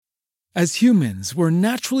As humans, we're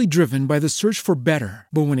naturally driven by the search for better.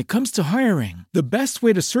 But when it comes to hiring, the best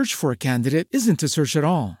way to search for a candidate isn't to search at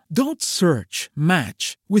all. Don't search,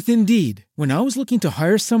 match with Indeed. When I was looking to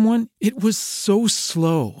hire someone, it was so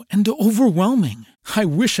slow and overwhelming. I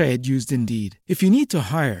wish I had used Indeed. If you need to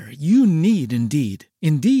hire, you need Indeed.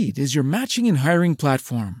 Indeed is your matching and hiring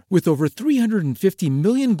platform with over 350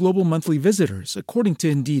 million global monthly visitors, according to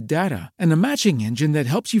Indeed data, and a matching engine that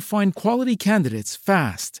helps you find quality candidates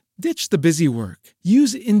fast. Ditch the busy work.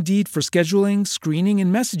 Use Indeed for scheduling, screening,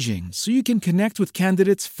 and messaging so you can connect with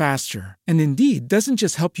candidates faster. And Indeed doesn't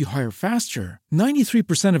just help you hire faster.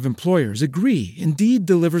 93% of employers agree Indeed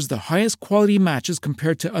delivers the highest quality matches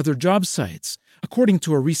compared to other job sites, according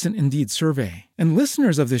to a recent Indeed survey. And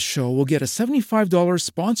listeners of this show will get a $75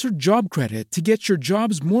 sponsored job credit to get your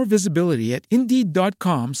jobs more visibility at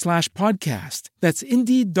Indeed.com/podcast. That's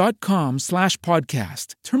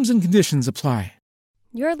Indeed.com/podcast. Terms and conditions apply.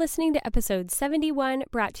 You're listening to episode 71,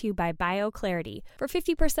 brought to you by BioClarity. For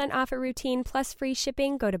 50% off a routine plus free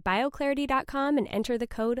shipping, go to BioClarity.com and enter the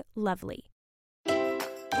code LOVELY.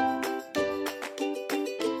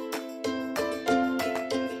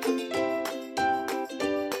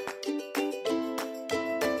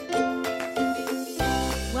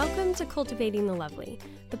 Welcome to Cultivating the Lovely,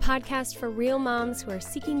 the podcast for real moms who are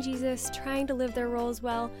seeking Jesus, trying to live their roles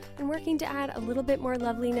well, and working to add a little bit more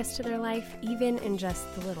loveliness to their life, even in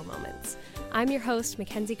just the little moments. I'm your host,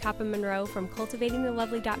 Mackenzie Coppa-Monroe from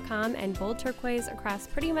CultivatingTheLovely.com and Bold Turquoise across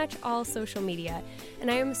pretty much all social media. And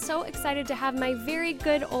I am so excited to have my very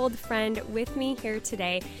good old friend with me here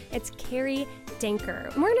today. It's Carrie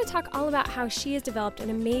Denker. And we're going to talk all about how she has developed an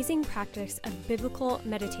amazing practice of biblical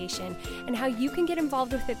meditation and how you can get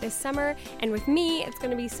involved with it this summer. And with me, it's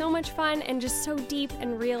going to be so much fun and just so deep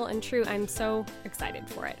and real and true. I'm so excited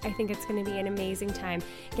for it. I think it's going to be an amazing time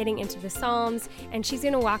getting into the Psalms, and she's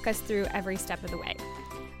going to walk us through every step of the way.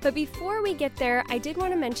 But before we get there, I did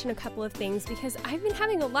want to mention a couple of things because I've been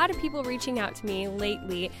having a lot of people reaching out to me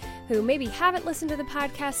lately who maybe haven't listened to the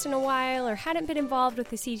podcast in a while or hadn't been involved with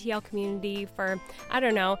the CTL community for, I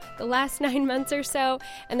don't know, the last 9 months or so.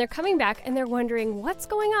 And they're coming back and they're wondering, what's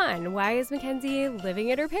going on? Why is Mackenzie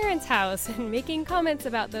living at her parents' house and making comments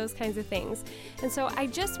about those kinds of things? And so I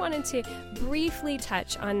just wanted to briefly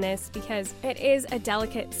touch on this because it is a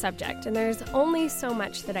delicate subject and there's only so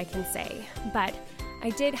much that I can say. But I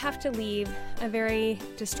did have to leave a very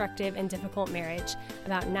destructive and difficult marriage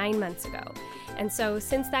about 9 months ago. And so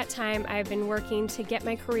since that time, I've been working to get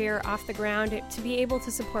my career off the ground to be able to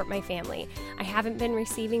support my family. I haven't been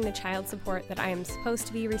receiving the child support that I am supposed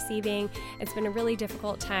to be receiving. It's been a really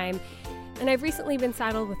difficult time. And I've recently been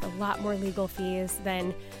saddled with a lot more legal fees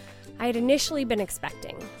than I had initially been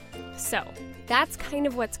expecting. So that's kind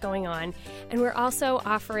of what's going on. And we're also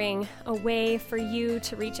offering a way for you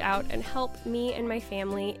to reach out and help me and my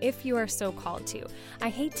family if you are so called to. I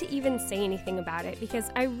hate to even say anything about it because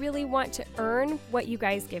I really want to earn what you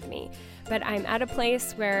guys give me. But I'm at a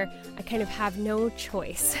place where I kind of have no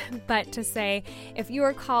choice but to say, if you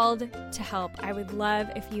are called to help, I would love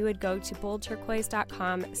if you would go to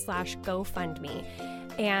boldturquoise.com/GoFundMe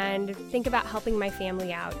and think about helping my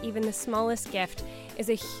family out. Even the smallest gift is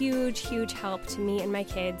a huge, huge help to me and my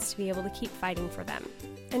kids to be able to keep fighting for them.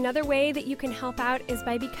 Another way that you can help out is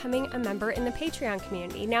by becoming a member in the Patreon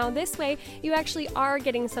community. Now, this way, you actually are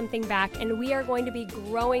getting something back, and we are going to be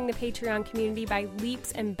growing the Patreon community by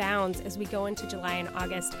leaps and bounds as we go into July and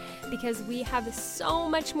August, because we have so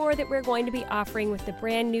much more that we're going to be offering with the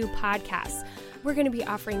brand new podcasts. We're going to be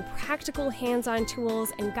offering practical hands-on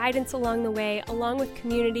tools and guidance along the way, along with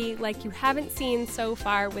community like you haven't seen so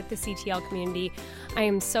far with the CTL community. I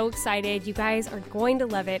am so excited. You guys are going to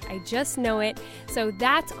love it. I just know it. So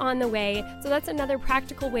that's on the way. So that's another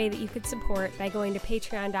practical way that you could support by going to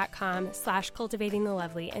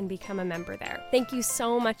patreon.com/cultivatingthelovely and become a member there. Thank you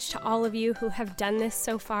so much to all of you who have done this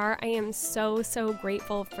so far. I am so, so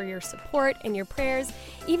grateful for your support and your prayers.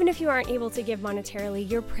 Even if you aren't able to give monetarily,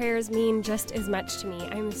 your prayers mean just as much to me.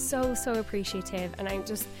 I'm so, so appreciative, and I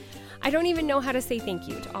don't even know how to say thank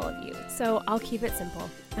you to all of you. So I'll keep it simple.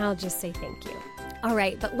 I'll just say thank you. All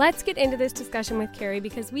right, but let's get into this discussion with Carrie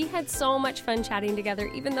because we had so much fun chatting together.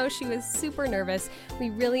 Even though she was super nervous, we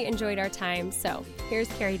really enjoyed our time. So here's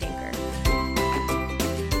Carrie Denker.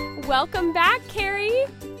 Welcome back, Carrie.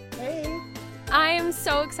 Hey. I am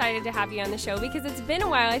so excited to have you on the show because it's been a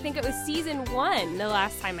while. I think it was season 1 the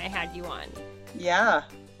last time I had you on. Yeah.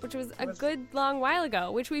 Which was a good long while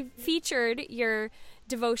ago, which we featured your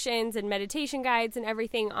devotions and meditation guides and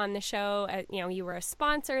everything on the show. You were a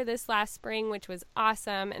sponsor this last spring, which was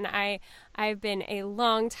awesome. And I've been a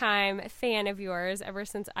long time fan of yours ever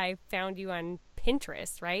since I found you on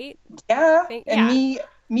Pinterest, right? Yeah. And yeah.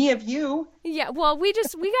 me of you. Yeah, well, we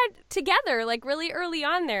got together like really early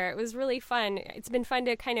on there. It was really fun. It's been fun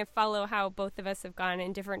to kind of follow how both of us have gone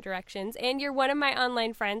in different directions. And you're one of my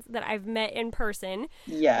online friends that I've met in person.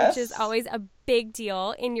 Yes. Which is always a big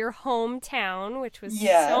deal, in your hometown, which was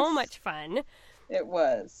so much fun. It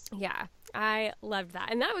was. Yeah, I loved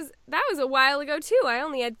that. And that was a while ago too. I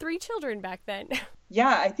only had 3 children back then.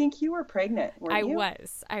 Yeah, I think you were pregnant, weren't you? I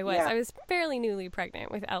was. Yeah. I was fairly newly pregnant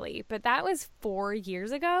with Ellie, but that was 4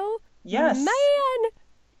 years ago. Yes. Man,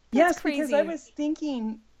 that's crazy. Because I was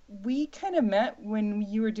thinking we kind of met when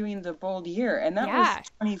you were doing the Bold Year, and that was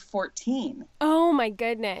 2014. Oh my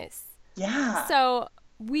goodness. Yeah. So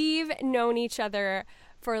we've known each other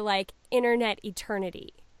for like internet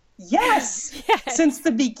eternity. Yes. Yes. Since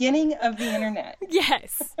the beginning of the internet.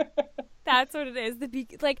 Yes. That's what it is.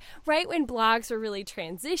 Like right when blogs were really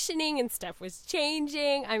transitioning and stuff was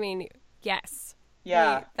changing. I mean, yes.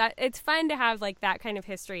 Yeah. It's fun to have like that kind of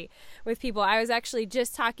history with people. I was actually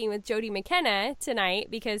just talking with Jody McKenna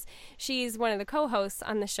tonight because she's one of the co-hosts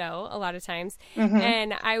on the show a lot of times. Mm-hmm.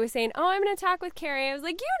 And I was saying, I'm going to talk with Carrie. I was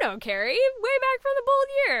like, you know Carrie, way back from the Bold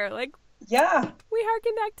Year. Like, yeah. We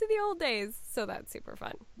harken back to the old days. So that's super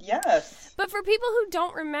fun. Yes. But for people who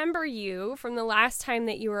don't remember you from the last time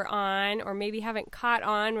that you were on, or maybe haven't caught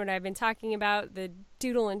on what I've been talking about, the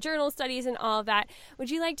doodle and journal studies and all of that,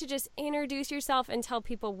 would you like to just introduce yourself and tell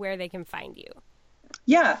people where they can find you?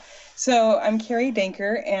 Yeah. So I'm Carrie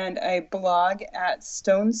Danker, and I blog at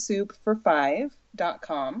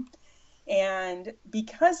stonesoup4five.com. And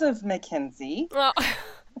because of Mackenzie... Well,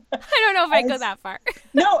 I don't know if I go that far.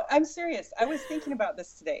 No, I'm serious. I was thinking about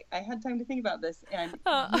this today. I had time to think about this, and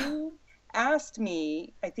you asked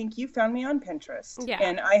me, I think you found me on Pinterest. Yeah.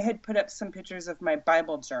 And I had put up some pictures of my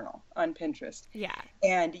Bible journal on Pinterest. Yeah.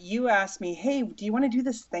 And you asked me, hey, do you want to do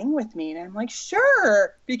this thing with me? And I'm like,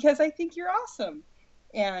 sure, because I think you're awesome.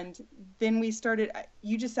 And then we started,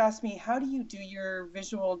 you just asked me, how do you do your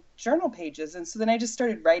visual journal pages? And so then I just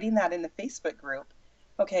started writing that in the Facebook group.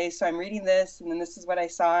 Okay, so I'm reading this, and then this is what I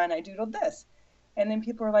saw, and I doodled this. And then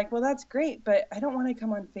people were like, well, that's great, but I don't want to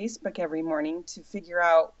come on Facebook every morning to figure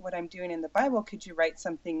out what I'm doing in the Bible. Could you write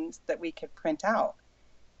some things that we could print out?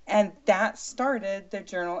 And that started the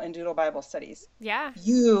Journal and Doodle Bible Studies. Yeah.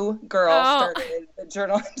 You, girl, started the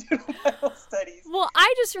Journal and Doodle Bible Studies. Well,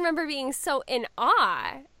 I just remember being so in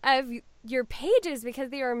awe of your pages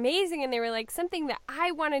because they were amazing, and they were like something that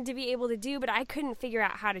I wanted to be able to do, but I couldn't figure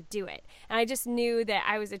out how to do it. And I just knew that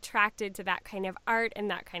I was attracted to that kind of art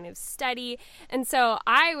and that kind of study. And so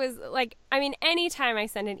I was like, I mean, anytime I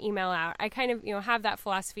send an email out, I kind of, have that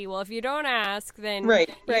philosophy. Well, if you don't ask, then you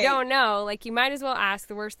don't know. Like, you might as well ask.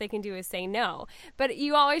 The worst they can do is say no. But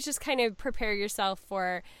you always just kind of prepare yourself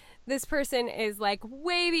for, this person is like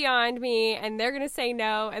way beyond me and they're going to say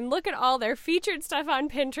no, and look at all their featured stuff on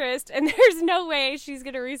Pinterest and there's no way she's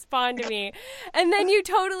going to respond to me. And then you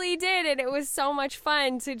totally did, and it was so much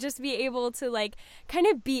fun to just be able to like kind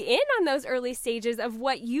of be in on those early stages of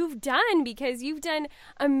what you've done, because you've done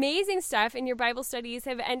amazing stuff in your Bible studies.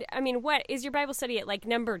 And I mean, what is your Bible study at, like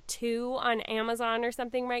number 2 on Amazon or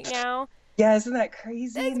something right now? Yeah, isn't that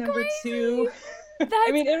crazy? That's number crazy. 2.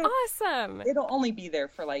 That's awesome. It'll only be there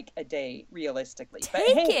for like a day, realistically.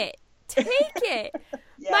 Take it. Yeah.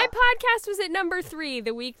 My podcast was at number 3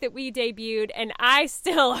 the week that we debuted, and I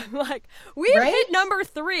still am like, we've hit number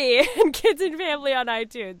 3 in Kids and Family on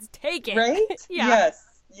iTunes. Take it. Right? Yeah.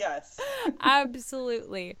 Yes.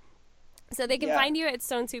 Absolutely. So they can find you at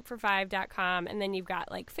stonesoup4five.com, and then you've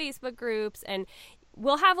got like Facebook groups, and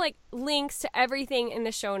we'll have like links to everything in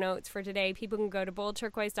the show notes for today. People can go to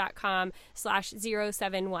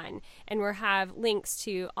boldturquoise.com/071, and we'll have links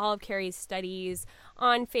to all of Carrie's studies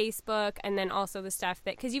on Facebook, and then also the stuff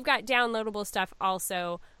that, because you've got downloadable stuff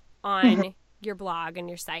also on your blog and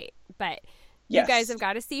your site. But you guys have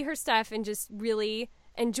got to see her stuff and just really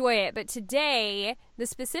enjoy it. But today, the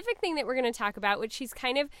specific thing that we're going to talk about, which she's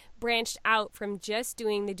kind of branched out from just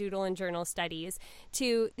doing the doodle and journal studies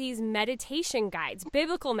to these meditation guides,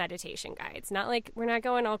 biblical meditation guides. Not like, we're not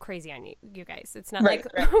going all crazy on you guys. It's not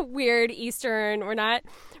weird Eastern. We're not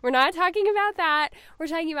talking about that. We're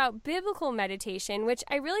talking about biblical meditation, which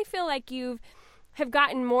I really feel like have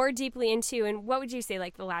gotten more deeply into. And what would you say,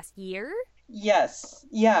 like the last year? Yes.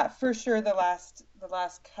 Yeah, for sure. The last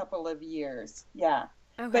couple of years. Yeah.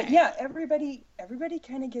 Okay. But yeah, everybody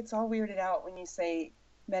kind of gets all weirded out when you say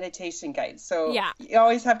meditation guides. So you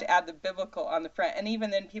always have to add the biblical on the front. And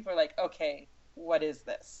even then people are like, okay, what is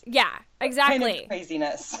this? Yeah, exactly. Kind of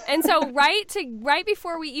craziness. And so right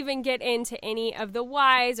before we even get into any of the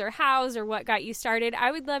whys or hows or what got you started,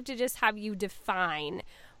 I would love to just have you define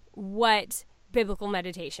what biblical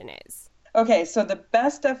meditation is. Okay, so the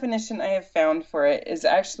best definition I have found for it is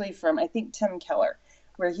actually from, I think, Tim Keller,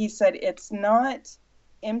 where he said it's not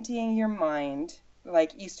emptying your mind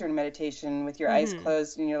like Eastern meditation with your eyes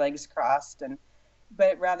closed and your legs crossed,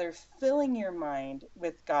 but rather filling your mind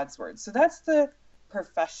with God's word. So that's the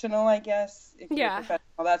professional, I guess. If you're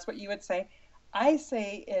professional, that's what you would say. I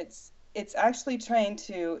say it's actually trying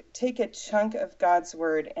to take a chunk of God's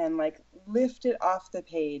word and like lift it off the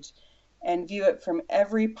page and view it from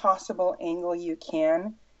every possible angle you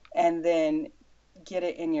can, and then get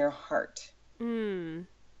it in your heart. And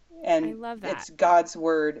I love that. It's God's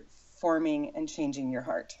word forming and changing your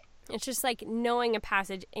heart. It's just like knowing a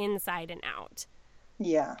passage inside and out.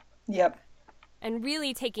 Yeah. Yep. And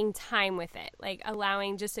really taking time with it, like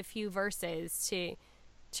allowing just a few verses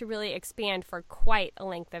to really expand for quite a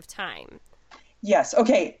length of time. Yes.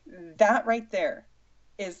 Okay. That right there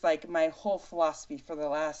is like my whole philosophy for the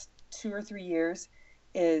last 2 or 3 years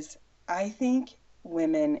is I think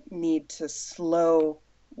women need to slow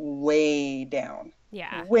way down.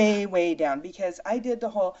 Yeah. Way down, because I did the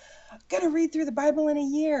whole gotta read through the Bible in a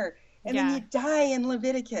year and then you die in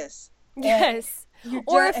Leviticus. Yes.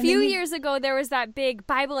 Or a few years ago there was that big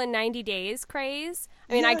Bible in 90 days craze.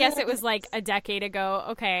 I mean, I guess it was like a decade ago.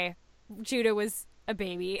 Okay. Judah was a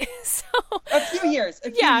baby. So a few years.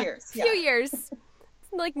 Few years.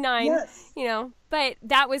 Like 9, you know, but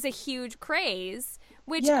that was a huge craze,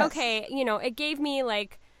 which, okay, you know, it gave me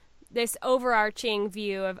like this overarching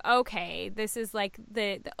view of, okay, this is like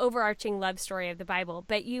the overarching love story of the Bible,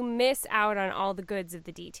 but you miss out on all the goods of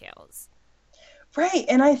the details. Right.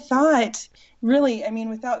 And I thought, really, I mean,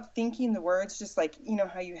 without thinking the words, just like, you know,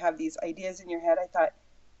 how you have these ideas in your head, I thought,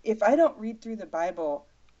 if I don't read through the Bible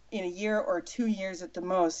in a year or 2 years at the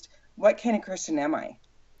most, what kind of Christian am I?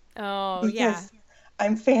 Oh, because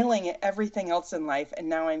I'm failing at everything else in life, and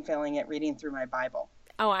now I'm failing at reading through my Bible.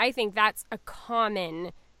 Oh, I think that's a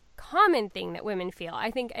common thing that women feel. I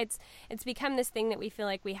think it's become this thing that we feel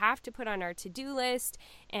like we have to put on our to-do list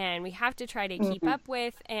and we have to try to keep up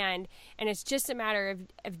with, and it's just a matter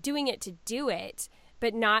of doing it to do it,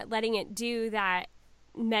 but not letting it do that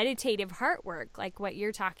meditative heart work like what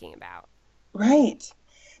you're talking about. Right.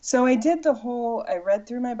 So I did I read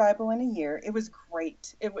through my Bible in a year. It was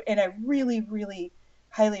great. And I really, really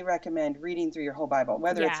highly recommend reading through your whole Bible,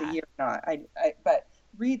 whether it's a year or not. But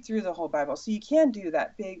read through the whole Bible so you can do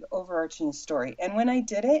that big overarching story. And when I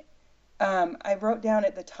did it, I wrote down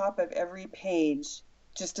at the top of every page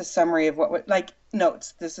just a summary of what, like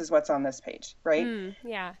notes. This is what's on this page, right?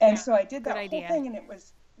 And so I did that whole thing, and it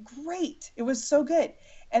was great. It was so good.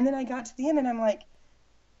 And then I got to the end, and I'm like,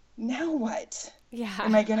 now what? Yeah.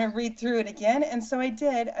 Am I going to read through it again? And so I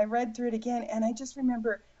did. I read through it again, and I just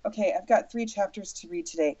remember, okay, I've got 3 chapters to read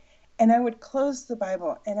today. And I would close the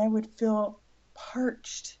Bible, and I would feel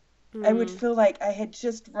parched. I would feel like I had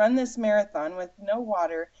just run this marathon with no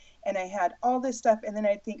water, and I had all this stuff, and then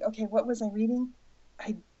I'd think, okay, what was I reading?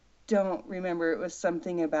 I don't remember. It was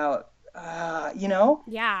something about, you know?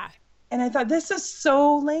 Yeah. And I thought, this is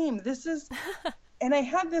so lame. This is, and I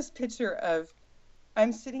had this picture of,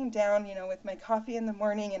 I'm sitting down, you know, with my coffee in the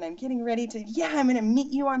morning, and I'm getting ready to, I'm going to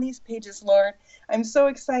meet you on these pages, Lord. I'm so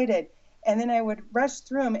excited. And then I would rush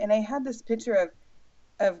through them, and I had this picture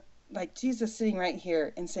of like Jesus sitting right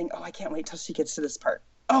here and saying, oh, I can't wait till she gets to this part.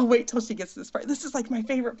 Oh, wait till she gets to this part. This is like my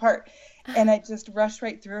favorite part. And I just rush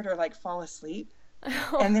right through it or like fall asleep.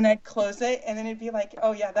 And then I'd close it, and then it'd be like,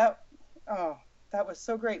 oh yeah, that was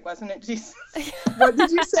so great, wasn't it, Jesus? What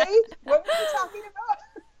did you say? What were you talking about?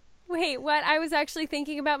 Wait, what? I was actually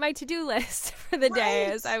thinking about my to-do list for the day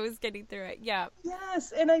as I was getting through it. Yeah.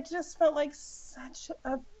 Yes, and I just felt like such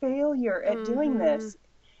a failure at doing this.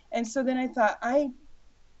 And so then I thought, I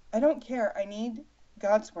don't care. I need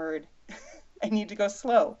God's word. I need to go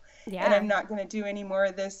slow. Yeah. And I'm not going to do any more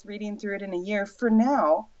of this reading through it in a year for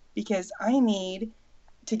now, because I need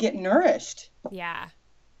to get nourished. Yeah.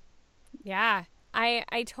 Yeah.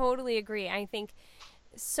 I totally agree. I think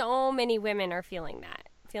so many women are feeling that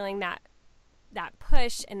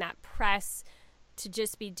push and that press to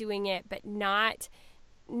just be doing it, but not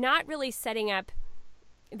really setting up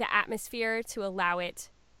the atmosphere to allow it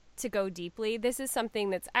to go deeply. This is something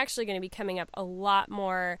that's actually going to be coming up a lot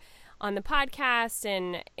more on the podcast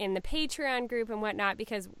and in the Patreon group and whatnot,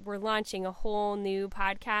 because we're launching a whole new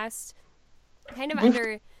podcast kind of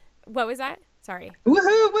under, what was that? Sorry.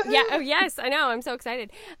 Woohoo, woohoo. Yeah. Oh, yes, I know. I'm so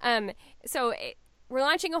excited. We're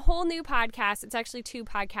launching a whole new podcast. It's actually 2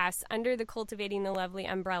 podcasts under the Cultivating the Lovely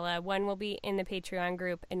umbrella. One will be in the Patreon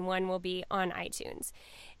group and one will be on iTunes.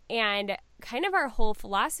 And kind of our whole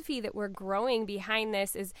philosophy that we're growing behind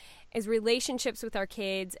this is relationships with our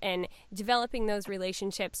kids and developing those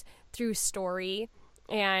relationships through story.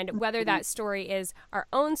 And whether that story is our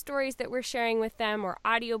own stories that we're sharing with them, or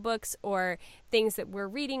audiobooks, or things that we're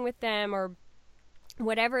reading with them, or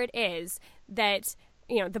whatever it is, that,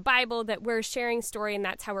 the Bible, that we're sharing story and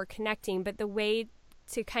that's how we're connecting. But the way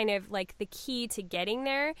to kind of like the key to getting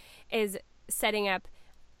there is setting up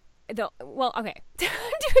okay.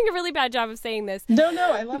 I'm doing a really bad job of saying this. No,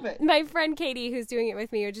 I love it. My friend Katie, who's doing it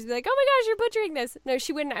with me, would just be like, oh my gosh, you're butchering this. No,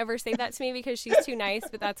 she wouldn't ever say that to me because she's too nice,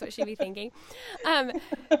 but that's what she'd be thinking.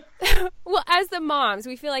 Well, as the moms,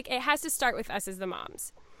 we feel like it has to start with us as the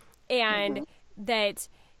moms. And that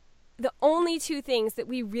the only two things that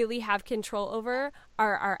we really have control over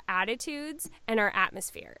are our attitudes and our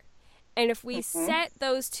atmosphere. And if we set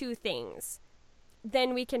those two things,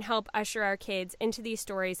 then we can help usher our kids into these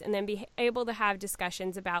stories and then be able to have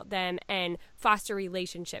discussions about them and foster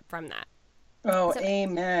relationship from that. Oh, so,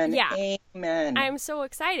 amen. Yeah. Amen. I'm so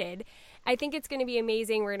excited. I think it's going to be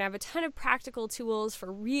amazing. We're going to have a ton of practical tools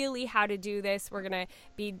for really how to do this. We're going to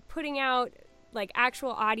be putting out like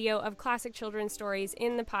actual audio of classic children's stories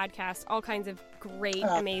in the podcast, all kinds of great,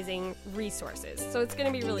 amazing resources. So it's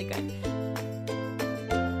going to be really good.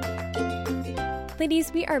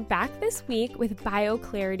 Ladies, we are back this week with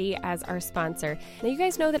BioClarity as our sponsor. Now, you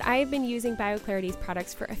guys know that I have been using BioClarity's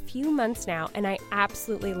products for a few months now, and I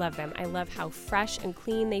absolutely love them. I love how fresh and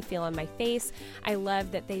clean they feel on my face. I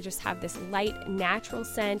love that they just have this light, natural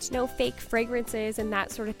scent, no fake fragrances and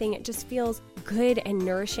that sort of thing. It just feels good and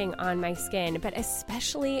nourishing on my skin, but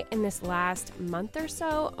especially in this last month or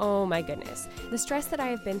so, oh my goodness. The stress that I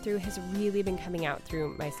have been through has really been coming out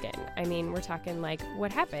through my skin. I mean, we're talking like,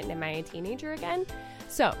 what happened? Am I a teenager again?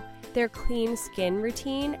 So, their clean skin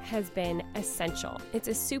routine has been essential. It's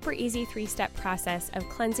a super easy 3-step process of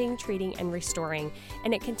cleansing, treating, and restoring,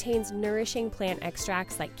 and it contains nourishing plant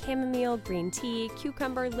extracts like chamomile, green tea,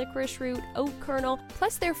 cucumber, licorice root, oat kernel,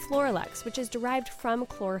 plus their Floralux, which is derived from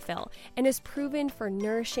chlorophyll and is proven for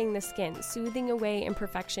nourishing the skin, soothing away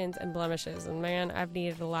imperfections and blemishes. And man, I've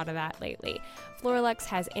needed a lot of that lately. Floralux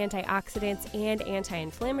has antioxidants and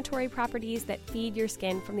anti-inflammatory properties that feed your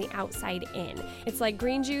skin from the outside in. It's like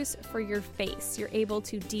green juice for your face. You're able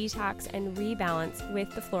to detox and rebalance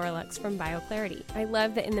with the Floralux from BioClarity. I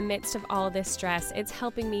love that in the midst of all this stress, it's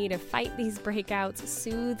helping me to fight these breakouts,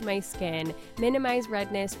 soothe my skin, minimize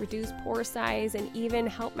redness, reduce pore size, and even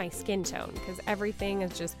help my skin tone because everything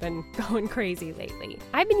has just been going crazy lately.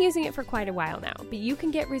 I've been using it for quite a while now, but you can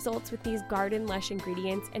get results with these Garden Lush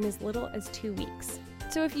ingredients in as little as 2 weeks.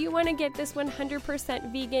 So if you want to get this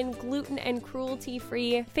 100% vegan, gluten and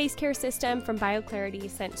cruelty-free face care system from BioClarity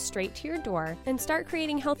sent straight to your door and start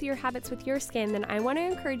creating healthier habits with your skin, then I want to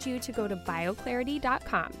encourage you to go to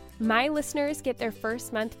bioclarity.com. My listeners get their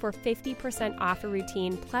first month for 50% off a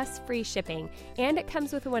routine plus free shipping, and it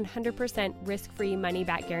comes with a 100% risk-free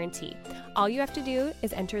money-back guarantee. All you have to do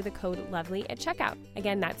is enter the code LOVELY at checkout.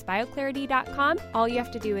 Again, that's bioclarity.com. All you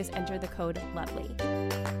have to do is enter the code LOVELY.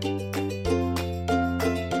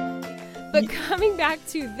 But coming back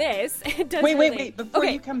to this, it does wait. Before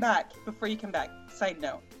you come back, side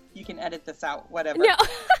note, you can edit this out, whatever. No.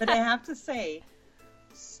 But I have to say,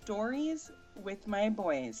 stories with my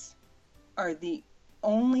boys are the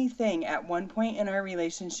only thing at one point in our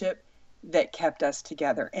relationship that kept us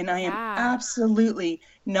together. And I am absolutely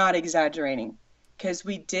not exaggerating, because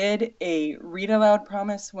we did a read aloud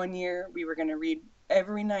promise one year. We were going to read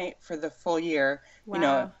every night for the full year,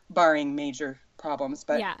 barring major problems.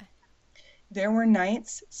 But there were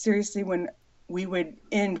nights, seriously, when we would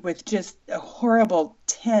end with just a horrible,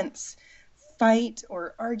 tense fight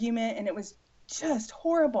or argument, and it was just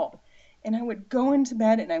horrible. And I would go into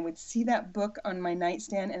bed and I would see that book on my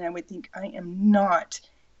nightstand and I would think, I am not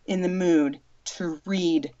in the mood to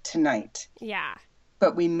read tonight. Yeah.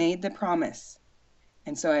 But we made the promise.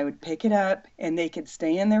 And so I would pick it up and they could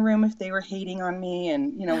stay in their room if they were hating on me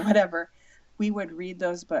and, whatever. We would read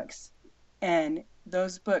those books. And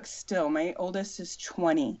those books still, my oldest is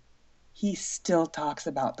 20. He still talks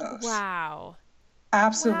about those. Wow.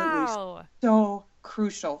 Absolutely. So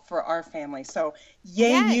crucial for our family. So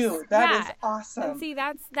yay you. That is awesome. And see,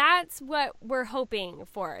 that's what we're hoping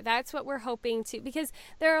for. That's what we're hoping to, because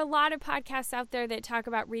there are a lot of podcasts out there that talk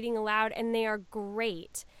about reading aloud and they are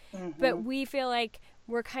great. Mm-hmm. But we feel like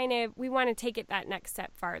we want to take it that next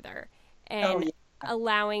step farther and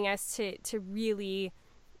allowing us to really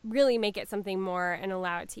make it something more and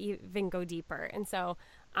allow it to even go deeper. And so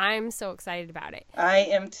I'm so excited about it. I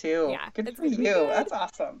am too. Yeah, good for you. Good. That's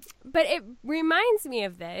awesome. But it reminds me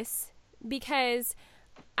of this because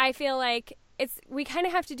I feel like we kind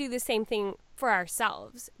of have to do the same thing for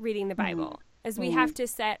ourselves reading the Bible, as we have to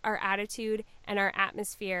set our attitude and our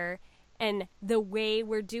atmosphere and the way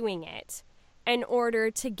we're doing it in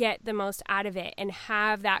order to get the most out of it and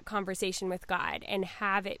have that conversation with God and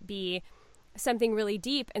have it be something really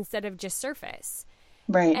deep instead of just surface.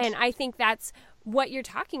 Right. And I think that's what you're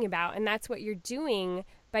talking about, and that's what you're doing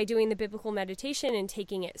by doing the biblical meditation and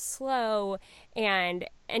taking it slow and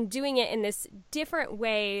doing it in this different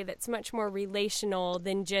way that's much more relational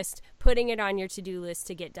than just putting it on your to-do list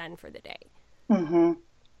to get done for the day. Mm-hmm.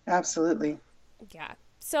 Absolutely. Yeah.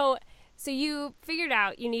 So you figured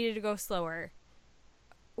out you needed to go slower.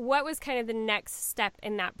 What was kind of the next step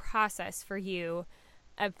in that process for you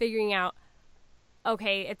of figuring out,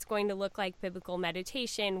 okay, it's going to look like biblical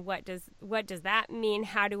meditation. What does that mean?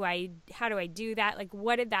 How do I do that? Like,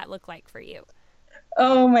 what did that look like for you?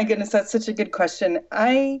 Oh my goodness, that's such a good question.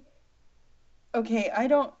 I'm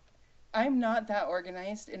not that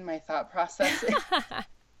organized in my thought process.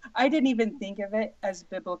 I didn't even think of it as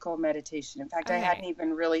biblical meditation. In fact, I hadn't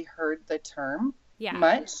even really heard the term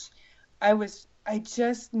much. I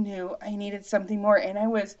just knew I needed something more, and I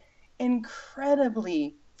was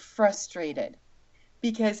incredibly frustrated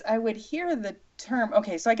because I would hear the term.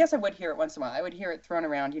 Okay, so I guess I would hear it once in a while. I would hear it thrown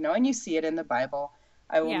around, and you see it in the Bible.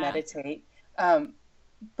 I will meditate.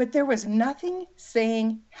 But there was nothing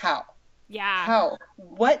saying how. Yeah. How?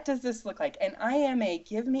 What does this look like? And I am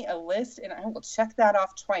give me a list and I will check that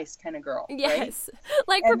off twice kind of girl. Yes. Right?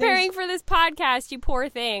 Like and preparing for this podcast, you poor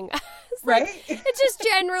thing. Right? Like, it's just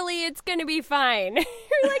generally, it's going to be fine.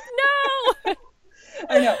 You're like, no.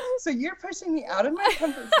 I know. So you're pushing me out of my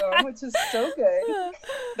comfort zone, which is so good.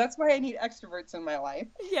 That's why I need extroverts in my life.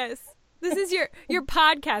 Yes. This is your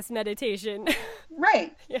podcast meditation.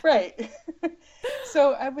 Right. Yeah. Right.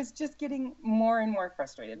 So I was just getting more and more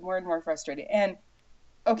frustrated. And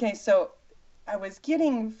okay, so I was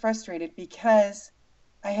getting frustrated because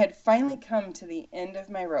I had finally come to the end of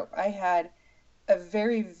my rope. I had a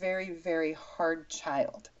very, very, very hard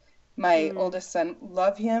child. My oldest son,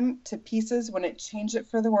 love him to pieces, wouldn't change it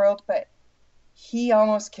for the world, but he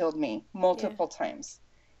almost killed me multiple times.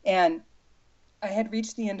 And I had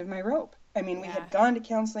reached the end of my rope. I mean, we had gone to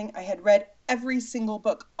counseling. I had read every single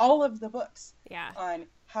book, all of the books on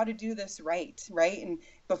how to do this right? And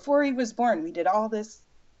before he was born, we did all this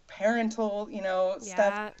parental,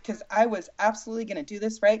 stuff because I was absolutely going to do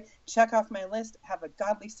this right. Check off my list, have a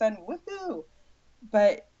godly son, woohoo!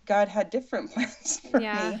 But God had different plans for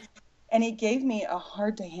me, and he gave me a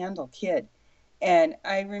hard-to-handle kid. And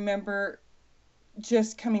I remember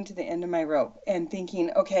just coming to the end of my rope and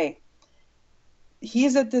thinking, okay,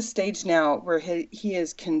 he's at this stage now where he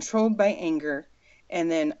is controlled by anger,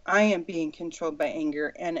 and then I am being controlled by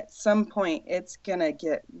anger, and at some point it's gonna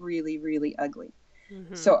get really, really ugly.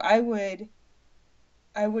 Mm-hmm. So I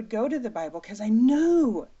would go to the Bible because I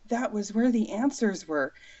knew that was where the answers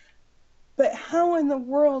were. But how in the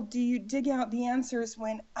world do you dig out the answers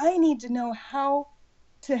when I need to know how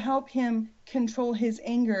to help him control his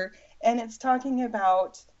anger? And it's talking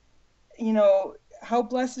about, how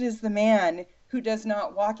blessed is the man who does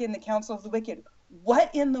not walk in the counsel of the wicked. What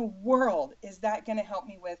in the world is that going to help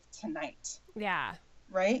me with tonight? Yeah.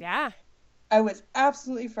 Right? Yeah. I was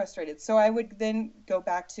absolutely frustrated. So I would then go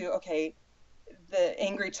back to, the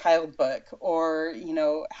Angry Child book or,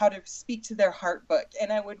 how to speak to their heart book.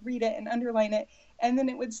 And I would read it and underline it. And then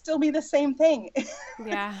it would still be the same thing.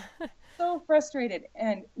 Yeah. So frustrated.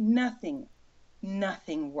 And nothing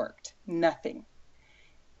worked. Nothing.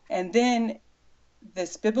 And then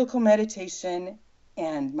this biblical meditation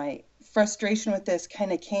and my frustration with this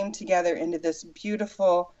kind of came together into this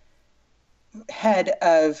beautiful head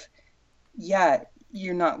of,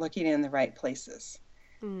 you're not looking in the right places.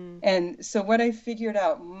 And so what I figured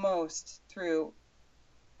out most through,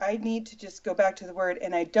 I need to just go back to the word,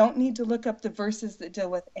 and I don't need to look up the verses that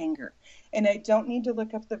deal with anger. And I don't need to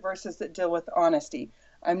look up the verses that deal with honesty.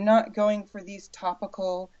 I'm not going for these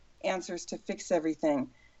topical answers to fix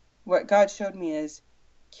everything. What God showed me is,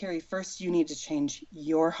 Carrie, first you need to change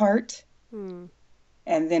your heart, and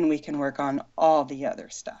then we can work on all the other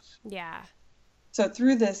stuff. Yeah. So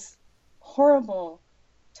through this horrible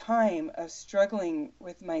time of struggling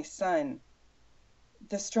with my son,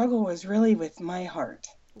 the struggle was really with my heart.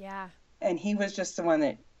 Yeah. And he was just the one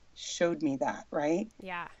that showed me that, right?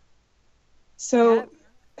 Yeah. So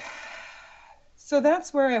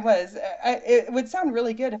that's where I was. It would sound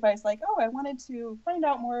really good if I was like, I wanted to find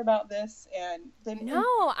out more about this, and then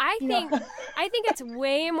I think it's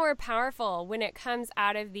way more powerful when it comes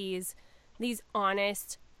out of these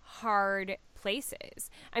honest, hard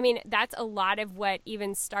places. I mean, that's a lot of what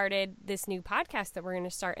even started this new podcast that we're going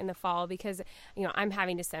to start in the fall, because, you know, I'm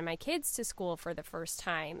having to send my kids to school for the first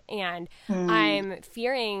time, and I'm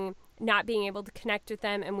fearing not being able to connect with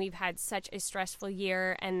them. And we've had such a stressful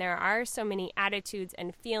year, and there are so many attitudes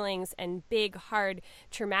and feelings and big, hard,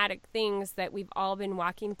 traumatic things that we've all been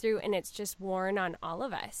walking through, and it's just worn on all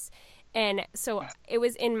of us. And so it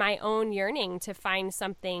was in my own yearning to find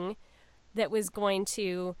something that was going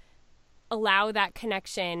to allow that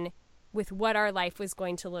connection with what our life was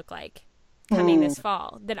going to look like coming this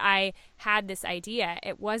fall, that I had this idea.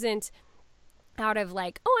 It wasn't out of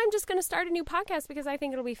like, oh, I'm just going to start a new podcast because I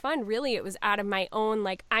think it'll be fun. Really, it was out of my own,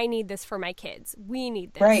 like, I need this for my kids. We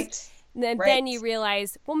need this. Right. And then you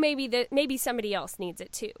realize, well, maybe somebody else needs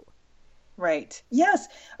it too. Right. Yes.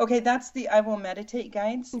 Okay. That's the I Will Meditate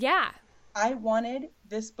guides. Yeah. I wanted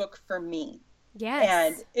this book for me.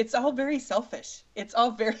 Yes. And it's all very selfish. It's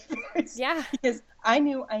all very, very yeah. Because I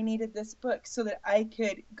knew I needed this book so that I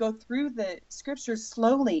could go through the scriptures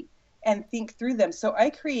slowly and think through them. So I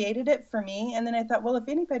created it for me. And then I thought, well, if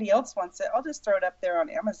anybody else wants it, I'll just throw it up there on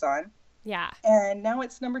Amazon. Yeah. And now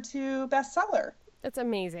it's #2 bestseller. That's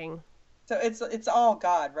amazing. So it's all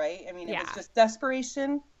God, right? I mean, it was just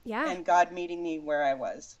desperation and God meeting me where I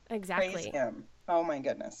was. Exactly. Praise him. Oh my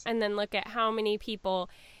goodness. And then look at how many people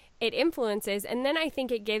it influences. And then I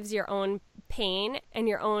think it gives your own pain and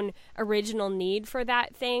your own original need for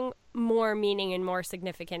that thing more meaning and more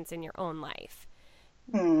significance in your own life.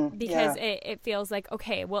 Because it feels like,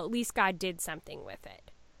 okay, well, at least God did something with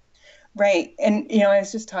it. Right. And, you know, I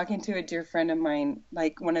was just talking to a dear friend of mine,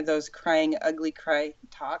 like one of those crying, ugly cry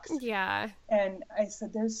talks. Yeah. And I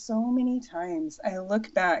said, there's so many times I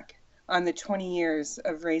look back on the 20 years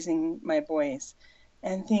of raising my boys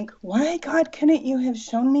and think, why, God, couldn't you have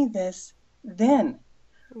shown me this then?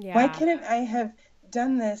 Yeah. Why couldn't I have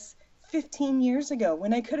done this 15 years ago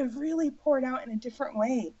when I could have really poured out in a different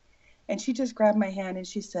way? And she just grabbed my hand and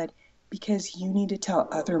she said, because you need to tell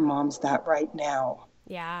other moms that right now.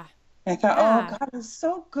 Yeah. And I thought, oh, God is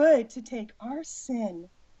so good to take our sin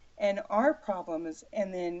and our problems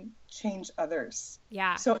and then change others.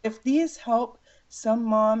 Yeah. So if these help some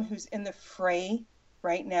mom who's in the fray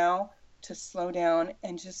right now to slow down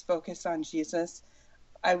and just focus on Jesus,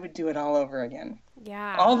 I would do it all over again.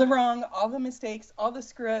 Yeah. All the wrong, all the mistakes, all the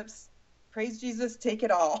screw-ups. Praise Jesus, take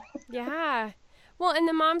it all. Yeah. Well, and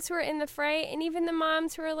the moms who are in the fray, and even the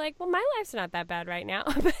moms who are like, well, my life's not that bad right now,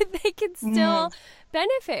 but they can still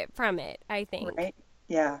benefit from it, I think. Right.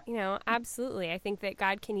 Yeah. You know, absolutely. I think that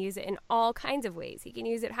God can use it in all kinds of ways. He can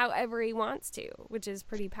use it however he wants to, which is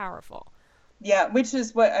pretty powerful. Yeah, which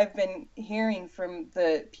is what I've been hearing from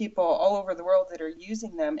the people all over the world that are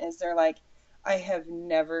using them is they're like, I have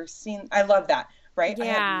never seen, I love that, right? Yeah. I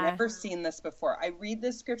have never seen this before. I read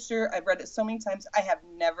this scripture. I've read it so many times. I have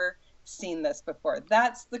never seen this before.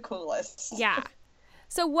 That's the coolest. Yeah.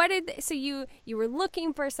 So you were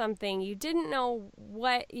looking for something, you didn't know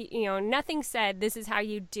what, you know, nothing said this is how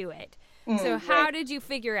you do it. So how did you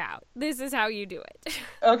figure out this is how you do it?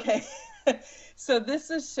 Okay. So this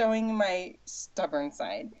is showing my stubborn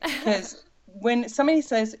side, because when somebody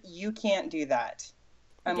says you can't do that,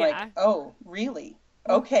 I'm like, oh, really?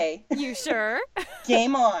 Okay. You sure?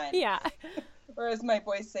 Game on. Yeah. Or as my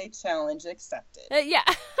boys say, challenge accepted. Yeah.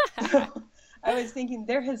 So I was thinking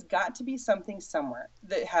there has got to be something somewhere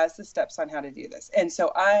that has the steps on how to do this. And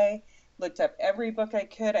so I looked up every book I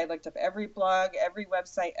could. I looked up every blog, every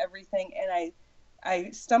website, everything. And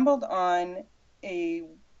I stumbled on a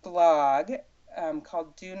blog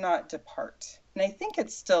called Do Not Depart. And I think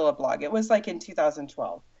it's still a blog. It was like in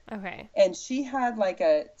 2012. Okay. And she had like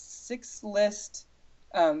a 6-list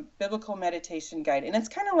biblical meditation guide. And it's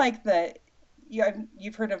kind of like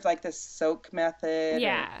you've heard of like the soak method.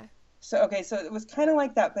 Yeah. So it was kind of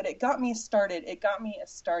like that, but it got me started. It got me a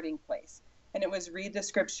starting place. And it was read the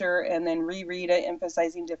scripture and then reread it,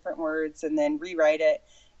 emphasizing different words, and then rewrite it,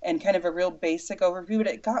 and kind of a real basic overview. But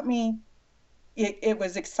it got me, it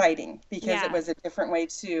was exciting because it was a different way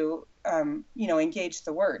to, engage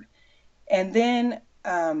the word. And then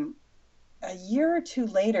a year or two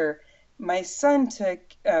later, my son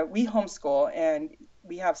we homeschool, and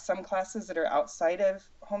we have some classes that are outside of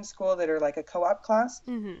homeschool that are like a co-op class.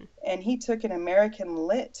 Mm-hmm. And he took an American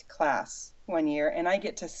Lit class one year, and I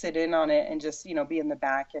get to sit in on it and just, be in the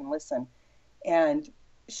back and listen. And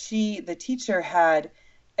the teacher had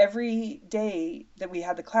every day that we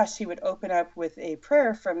had the class, she would open up with a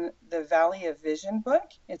prayer from the Valley of Vision book.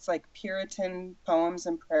 It's like Puritan poems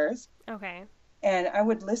and prayers. Okay. And I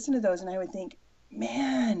would listen to those and I would think,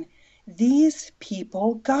 man, these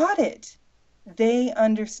people got it. they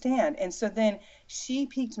understand. And so then she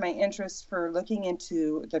piqued my interest for looking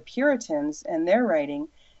into the Puritans and their writing.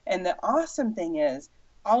 And the awesome thing is,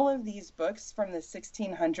 all of these books from the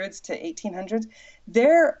 1600s to 1800s,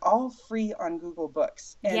 they're all free on Google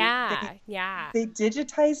Books. And they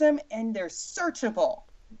digitize them and they're searchable.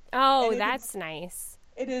 Oh, that's nice.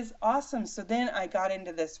 It is awesome. So then I got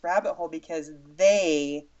into this rabbit hole because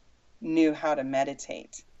they knew how to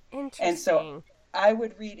meditate. Interesting. And so I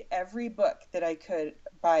would read every book that I could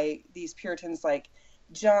by these Puritans like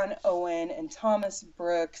John Owen and Thomas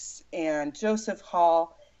Brooks and Joseph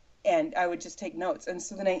Hall, and I would just take notes. And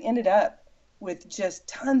so then I ended up with just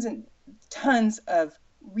tons and tons of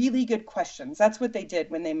really good questions. That's what they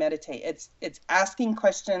did when they meditate. It's asking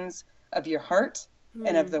questions of your heart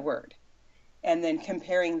and of the word, and then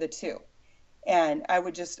comparing the two. And I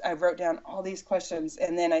wrote down all these questions,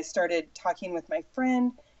 and then I started talking with my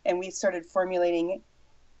friend, and we started formulating,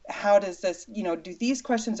 how does this, do these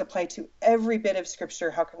questions apply to every bit of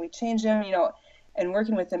scripture? How can we change them, and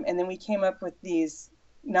working with them. And then we came up with these,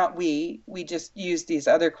 we just used these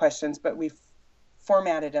other questions, but we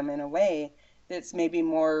formatted them in a way that's maybe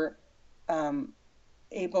more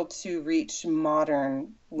able to reach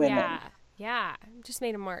modern women. Yeah. Just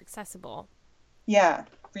made them more accessible. Yeah.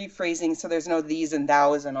 Rephrasing. So there's no these and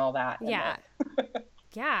thous and all that. Yeah.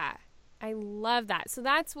 Yeah. I love that. So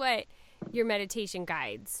that's what your meditation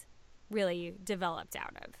guides really developed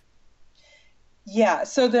out of. Yeah.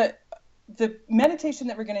 So the meditation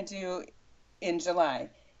that we're going to do in July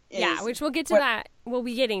is... which we'll get to that. We'll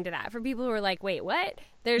be getting to that for people who are like, wait, what?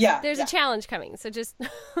 There's a challenge coming. So just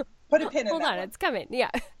put a pin in hold on. It's coming. Yeah.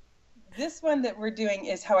 This one that we're doing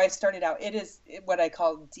is how I started out. It is what I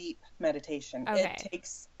call deep meditation. Okay.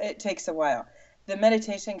 It takes a while. The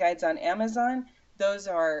meditation guides on Amazon,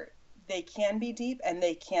 they can be deep and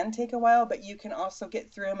they can take a while, but you can also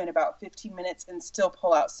get through them in about 15 minutes and still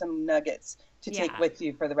pull out some nuggets to take with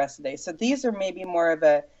you for the rest of the day. So these are maybe more of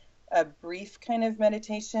a brief kind of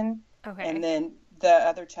meditation. Okay. And then the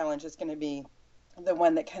other challenge is going to be the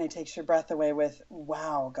one that kind of takes your breath away with,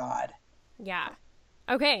 wow, God. Yeah.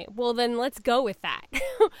 Okay, well then let's go with that.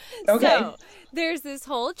 Okay. So there's this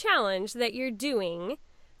whole challenge that you're doing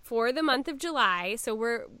for the month of July. So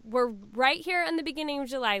we're right here in the beginning of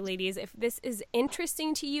July, ladies. If this is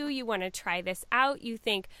interesting to you, you want to try this out, you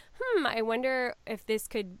think, I wonder if this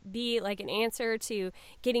could be like an answer to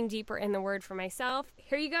getting deeper in the Word for myself.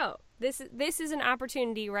 Here you go. This is an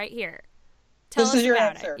opportunity right here. Tell us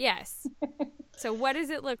about it. Yes. So what does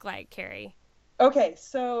it look like, Carrie? Okay,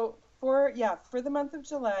 so for the month of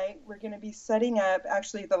July, we're going to be setting up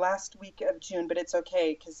actually the last week of June, but it's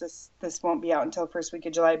okay because this won't be out until first week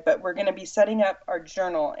of July. But we're going to be setting up our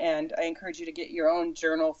journal, and I encourage you to get your own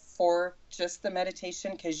journal for just the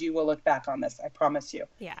meditation because you will look back on this, I promise you.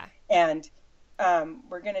 Yeah. And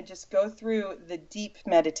we're going to just go through the deep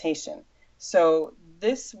meditation. So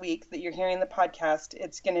this week that you're hearing the podcast,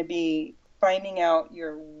 it's going to be finding out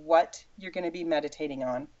what you're going to be meditating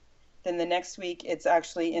on. Then the next week, it's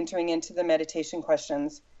actually entering into the meditation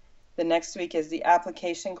questions. The next week is the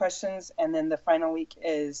application questions. And then the final week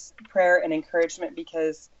is prayer and encouragement,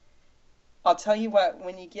 because I'll tell you what,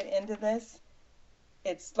 when you get into this,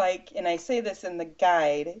 it's like, and I say this in the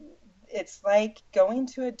guide, it's like going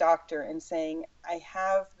to a doctor and saying, I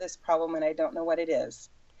have this problem and I don't know what it is.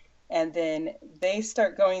 And then they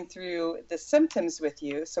start going through the symptoms with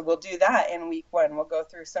you. So we'll do that in week 1. We'll go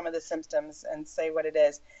through some of the symptoms and say what it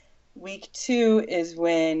is. Week 2 is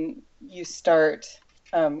when you start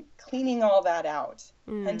cleaning all that out,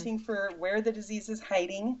 hunting for where the disease is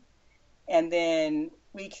hiding. And then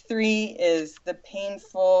week 3 is the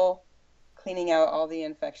painful cleaning out all the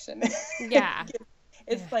infection. Yeah.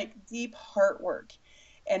 It's like deep heart work,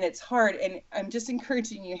 and it's hard. And I'm just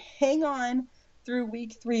encouraging you, hang on through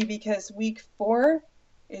week 3, because week 4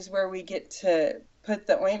 is where we get to put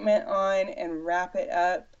the ointment on and wrap it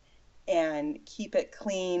up and keep it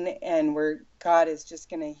clean, and where God is just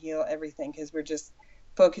going to heal everything, because we're just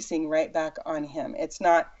focusing right back on Him. It's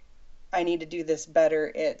not, I need to do this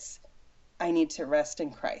better. It's, I need to rest in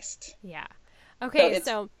Christ. Yeah. Okay.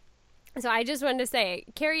 So I just wanted to say,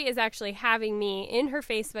 Carrie is actually having me in her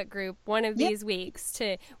Facebook group one of these weeks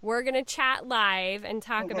we're going to chat live and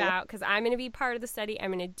talk about, because I'm going to be part of the study.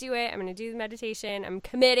 I'm going to do it. I'm going to do the meditation. I'm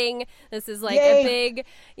committing. This is like a big,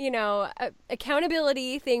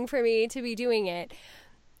 accountability thing for me to be doing it.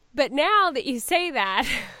 But now that you say that,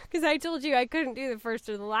 because I told you I couldn't do the first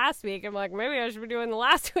or the last week, I'm like, maybe I should be doing the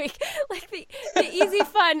last week. Like the easy,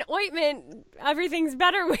 fun ointment, everything's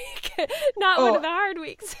better week, not one of the hard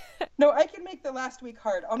weeks. No, I can make the last week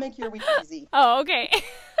hard. I'll make your week easy. Oh, okay.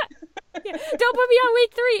 Yeah, don't put me on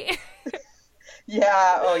week 3.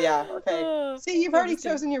 Yeah. Oh, yeah. Okay. Oh, See, you've I'm already just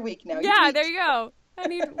kidding. chosen your week now. Yeah, there you go. I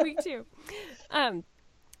need week 2.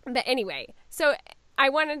 But anyway, so I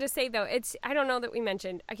wanted to say though, I don't know that we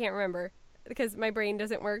mentioned, I can't remember because my brain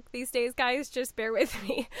doesn't work these days, guys, just bear with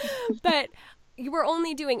me. But you were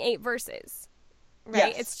only doing 8 verses, right?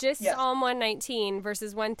 Yes. It's just Yes. Psalm 119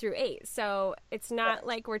 verses 1 through 8. So it's not Correct.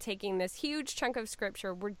 like we're taking this huge chunk of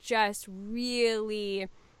scripture. We're just really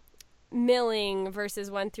milling verses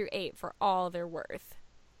 1 through 8 for all their worth.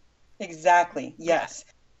 Exactly. Yes.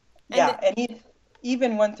 And Yeah. And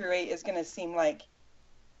even 1 through 8 is going to seem like,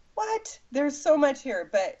 what? There's so much here,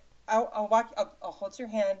 but I'll hold your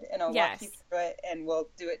hand and I'll walk you Yes. through it and we'll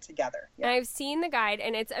do it together. And I've seen the guide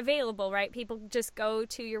and it's available, right? People just go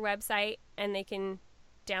to your website and they can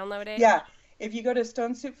download it. Yeah. If you go to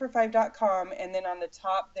stonesoupfor5.com and then on the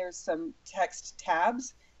top there's some text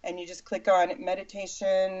tabs and you just click on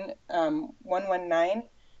meditation 119,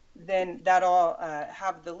 then that'll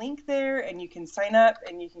have the link there and you can sign up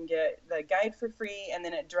and you can get the guide for free, and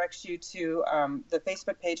then it directs you to the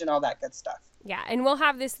Facebook page and all that good stuff. Yeah, and we'll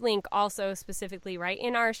have this link also specifically right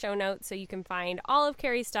in our show notes, so you can find all of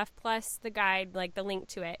Carrie's stuff plus the guide, like the link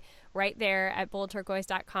to it, right there at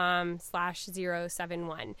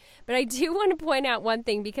boldturquoise.com/071. But I do want to point out one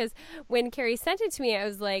thing, because when Carrie sent it to me, I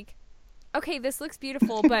was like, okay, this looks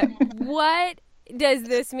beautiful, but what does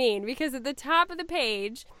this mean? Because at the top of the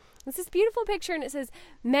page, it's this beautiful picture and it says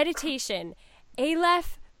meditation,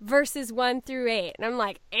 Aleph verses 1 through 8. And I'm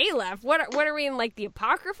like, Aleph? What are we in, like the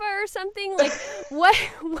Apocrypha or something? Like, what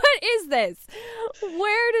is this?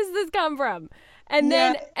 Where does this come from? And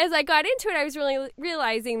then as I got into it, I was really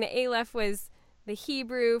realizing that Aleph was the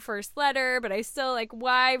Hebrew first letter, but I still like,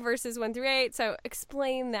 why verses 1 through 8? So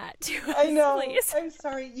explain that to us, I know. please. I'm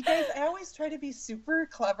sorry. You guys, I always try to be super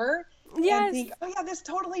clever Yes. and think, oh yeah, this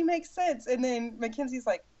totally makes sense. And then Mackenzie's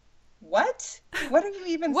like, what? What are you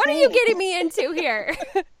even What are saying? you getting me into here?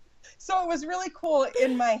 So it was really cool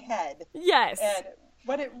in my head. Yes. And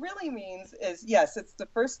what it really means is, yes, it's the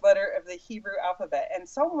first letter of the Hebrew alphabet. And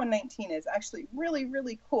Psalm 119 is actually really,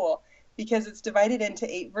 really cool because it's divided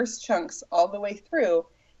into 8 verse chunks all the way through.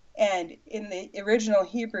 And in the original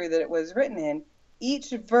Hebrew that it was written in, each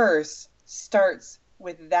verse starts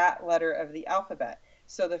with that letter of the alphabet.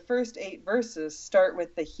 So the first 8 verses start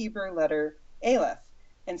with the Hebrew letter Aleph.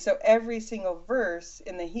 And so every single verse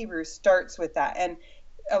in the Hebrew starts with that. And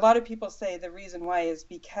a lot of people say the reason why is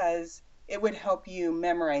because it would help you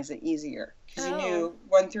memorize it easier. Because you knew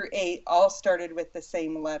 1 through 8 all started with the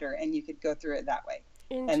same letter and you could go through it that way.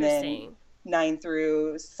 And then 9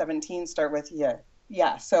 through 17 start with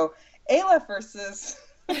yeah. So Aleph verses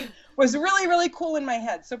was really, really cool in my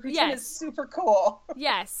head. So pretend is super cool.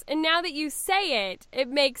 Yes. And now that you say it, it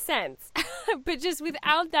makes sense. But just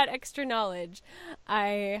without that extra knowledge,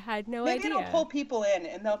 I had no idea. Maybe it'll pull people in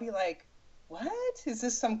and they'll be like, what? Is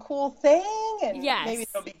this some cool thing? And maybe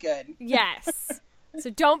it'll be good. Yes. So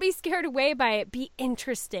don't be scared away by it. Be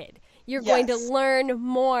interested. You're going to learn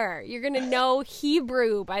more. You're going to know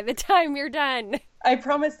Hebrew by the time you're done. I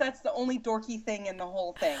promise that's the only dorky thing in the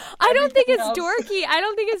whole thing. I don't think it's dorky. I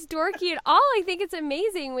don't think it's dorky at all. I think it's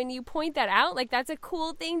amazing when you point that out. Like, that's a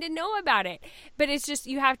cool thing to know about it. But it's just,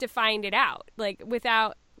 you have to find it out. Like,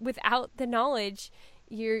 without the knowledge,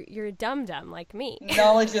 you're a dum-dum like me.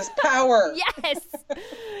 Knowledge is power. Yes.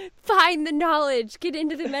 Find the knowledge. Get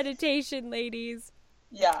into the meditation, ladies.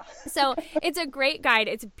 Yeah. So it's a great guide.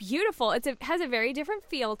 It's beautiful. It has a very different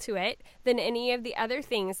feel to it than any of the other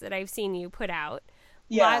things that I've seen you put out.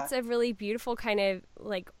 Yeah. Lots of really beautiful kind of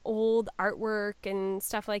like old artwork and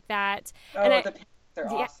stuff like that. Oh, and the pictures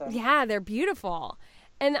are awesome. Yeah, they're beautiful.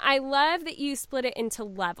 And I love that you split it into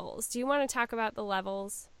levels. Do you want to talk about the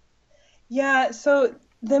levels? Yeah, so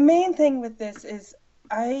the main thing with this is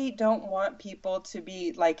I don't want people to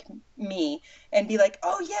be like me and be like,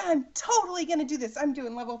 oh yeah, I'm totally going to do this. I'm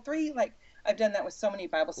doing level 3. Like I've done that with so many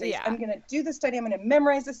Bible studies. Yeah. I'm going to do the study. I'm going to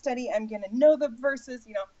memorize the study. I'm going to know the verses,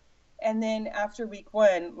 And then after week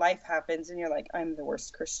 1, life happens and you're like, I'm the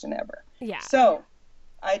worst Christian ever. Yeah. So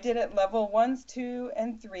I did it level 1, 2,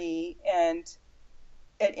 and 3. And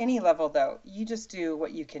at any level though, you just do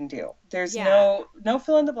what you can do. There's no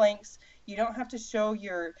fill in the blanks. You don't have to show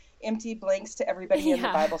your empty blanks to everybody in the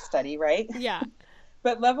Bible study, right? Yeah.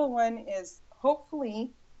 But level 1 is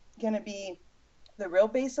hopefully going to be the real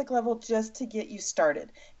basic level just to get you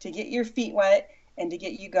started, to get your feet wet and to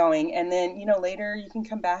get you going. And then, later you can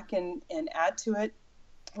come back and add to it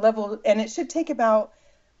and it should take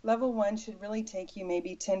level 1 should really take you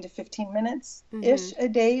maybe 10 to 15 minutes-ish a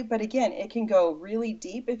day. But again, it can go really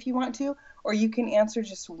deep if you want to, or you can answer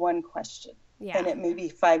just one question. Yeah. And it may be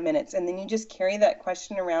 5 minutes. And then you just carry that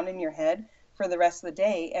question around in your head for the rest of the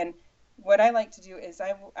day. And what I like to do is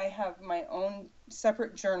I have my own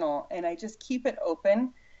separate journal, and I just keep it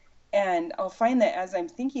open. And I'll find that as I'm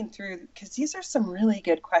thinking through, because these are some really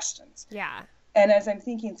good questions. Yeah. And as I'm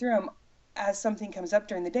thinking through them, as something comes up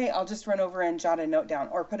during the day, I'll just run over and jot a note down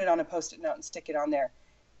or put it on a Post-it note and stick it on there.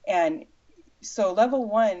 And so level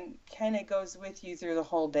 1 kind of goes with you through the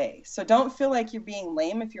whole day. So don't feel like you're being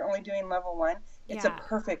lame if you're only doing level 1. It's a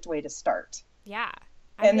perfect way to start. Yeah.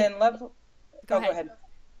 And then level... Go ahead.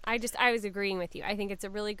 I was agreeing with you. I think it's a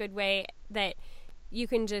really good way that you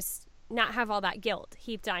can just not have all that guilt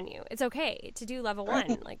heaped on you. It's okay to do level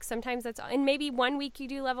 1. Like sometimes that's, and maybe 1 week you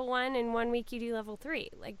do level 1 and 1 week you do level 3.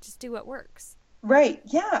 Like just do what works. Right.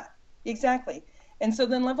 Yeah, exactly. And so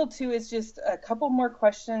then level 2 is just a couple more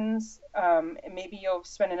questions. And maybe you'll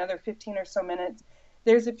spend another 15 or so minutes.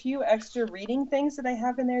 There's a few extra reading things that I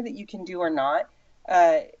have in there that you can do or not.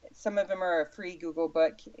 Some of them are a free Google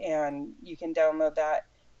book, and you can download that.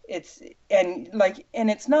 It's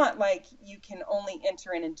not like you can only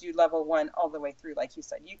enter in and do level 1 all the way through, like you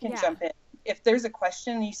said. You can jump in. If there's a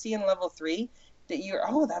question you see in level 3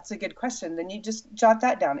 that that's a good question, then you just jot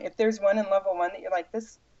that down. If there's one in level 1 that you're like,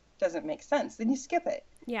 this doesn't make sense, then you skip it.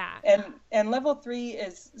 Yeah. And level 3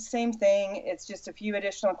 is same thing. It's just a few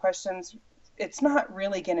additional questions. It's not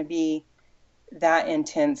really going to be that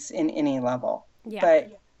intense in any level. Yeah.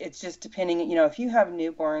 But it's just depending, if you have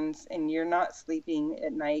newborns and you're not sleeping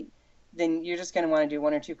at night, then you're just going to want to do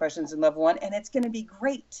 1 or 2 questions in level 1, and it's going to be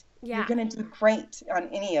great. Yeah. You're going to do great on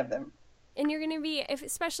any of them. And you're going to be,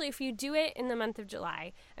 especially if you do it in the month of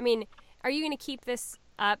July. I mean, are you going to keep this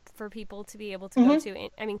up for people to be able to go to?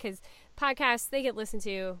 I mean, because podcasts, they get listened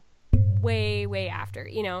to way, way after,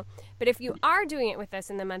 But if you are doing it with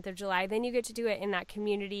us in the month of July, then you get to do it in that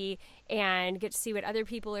community and get to see what other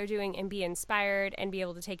people are doing and be inspired and be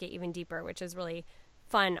able to take it even deeper, which is really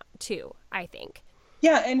fun too, I think.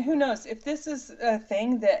 Yeah, and who knows, if this is a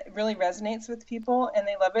thing that really resonates with people and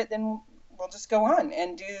they love it, then we'll just go on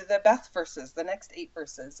and do the Beth verses, the next 8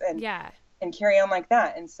 verses, and carry on like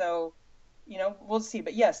that. And so, we'll see.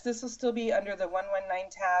 But yes, this will still be under the 119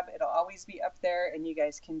 tab. It'll always be up there, and you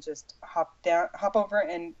guys can just hop over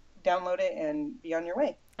and download it and be on your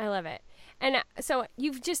way. I love it. And so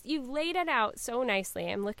you've laid it out so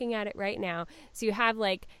nicely. I'm looking at it right now. So you have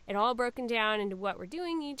like it all broken down into what we're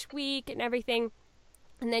doing each week and everything.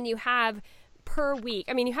 And then you have per week,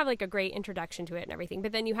 I mean, you have like a great introduction to it and everything,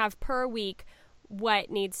 but then you have per week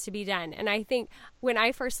what needs to be done. And I think when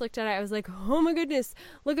I first looked at it, I was like, oh my goodness,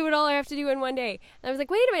 look at what all I have to do in one day. And I was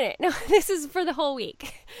like, wait a minute, no, this is for the whole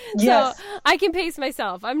week. Yes. So I can pace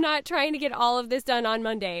myself. I'm not trying to get all of this done on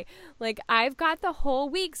Monday. Like I've got the whole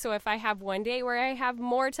week. So if I have one day where I have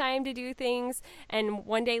more time to do things and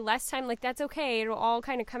one day less time, like that's okay. It'll all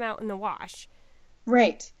kind of come out in the wash.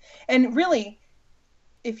 Right. And really,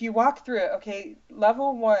 if you walk through it, okay,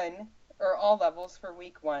 level 1 or all levels for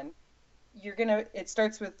week 1, it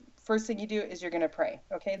starts with, first thing you do is you're going to pray.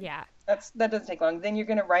 Okay. Yeah. That doesn't take long. Then you're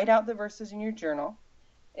going to write out the verses in your journal,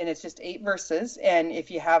 and it's just 8 verses. And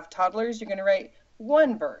if you have toddlers, you're going to write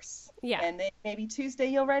 1 verse. Yeah. And then maybe Tuesday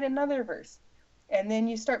you'll write another verse, and then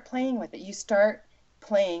you start playing with it. You start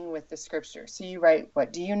playing with the scripture. So you write,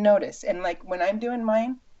 what do you notice? And like when I'm doing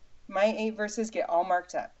mine, my 8 verses get all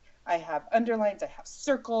marked up. I have underlines, I have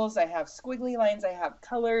circles, I have squiggly lines, I have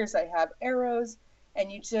colors, I have arrows,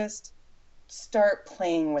 and you just start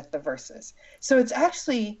playing with the verses. So it's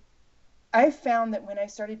actually, I found that when I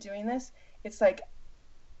started doing this, it's like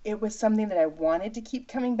it was something that I wanted to keep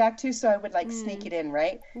coming back to, so I would sneak it in,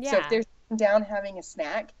 right? Yeah. So if they're sitting down having a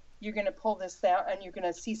snack, you're going to pull this out and you're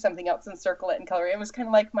going to see something else and circle it and color it. It was kind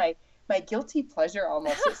of like my guilty pleasure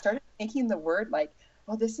almost. It started making the word like,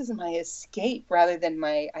 oh, this is my escape rather than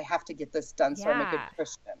I have to get this done so I'm a good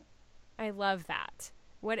Christian. I love that.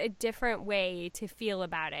 What a different way to feel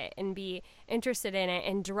about it and be interested in it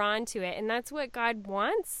and drawn to it. And that's what God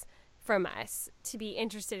wants from us, to be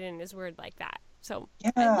interested in his word like that. So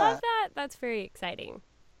I love that. That's very exciting.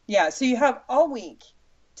 Yeah. So you have all week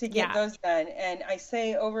to get those done. And I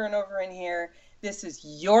say over and over in here, this is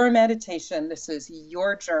your meditation. This is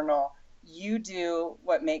your journal. You do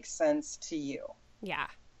what makes sense to you. Yeah.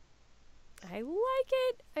 I like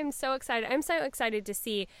it. I'm so excited. I'm so excited to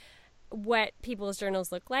see what people's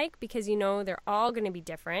journals look like, because they're all going to be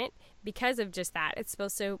different because of just that. It's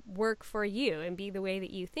supposed to work for you and be the way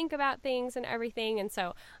that you think about things and everything. And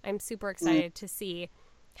so I'm super excited to see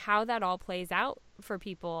how that all plays out for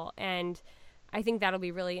people. And I think that'll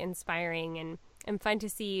be really inspiring and fun to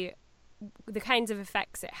see the kinds of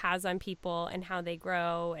effects it has on people and how they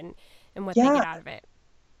grow and what they get out of it.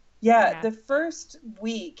 Yeah, the first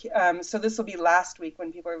week, so this will be last week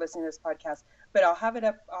when people are listening to this podcast, but I'll have it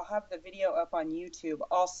up, I'll have the video up on YouTube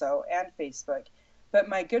also and Facebook. But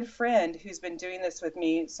my good friend who's been doing this with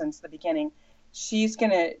me since the beginning, she's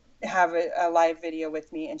going to have a live video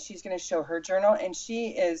with me, and she's going to show her journal, and she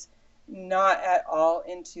is not at all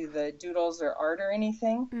into the doodles or art or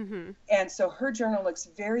anything. Mm-hmm. And so her journal looks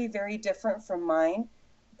very, very different from mine,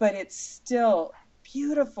 but it's still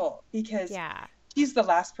beautiful because she's the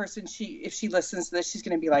last person, if she listens to this, she's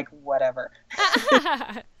going to be like, whatever.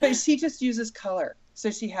 But she just uses color.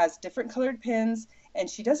 So she has different colored pens, and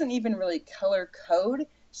she doesn't even really color code.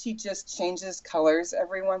 She just changes colors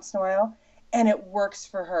every once in a while, and it works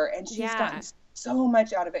for her. And she's gotten so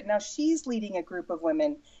much out of it. Now she's leading a group of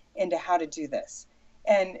women into how to do this.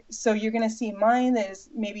 And so you're going to see mine that is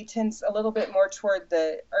maybe tends a little bit more toward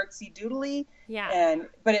the artsy doodly. Yeah.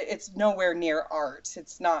 But it's nowhere near art.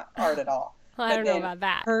 It's not art at all. Well, I don't know about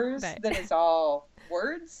that. Hers that is all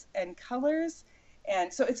words and colors.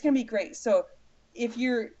 And so it's going to be great. So if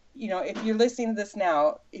you're listening to this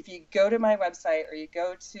now, if you go to my website or you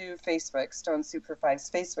go to Facebook, Stone Soup for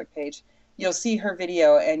Five's Facebook page, you'll see her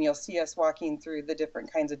video and you'll see us walking through the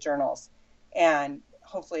different kinds of journals. And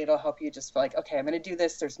hopefully it'll help you just feel like, okay, I'm going to do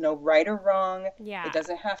this. There's no right or wrong. Yeah. It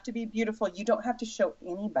doesn't have to be beautiful. You don't have to show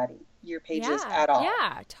anybody your pages at all.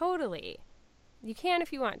 Yeah, totally. You can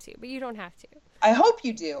if you want to, but you don't have to. I hope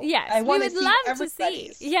you do. Yes, I we would love everybody's.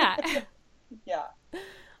 to see. Yeah. Yeah.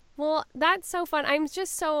 Well, that's so fun.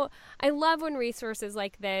 I love when resources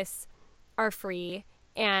like this are free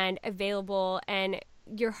and available, and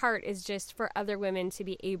your heart is just for other women to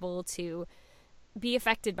be able to be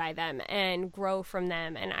affected by them and grow from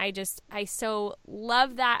them. And I so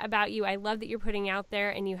love that about you. I love that you're putting out there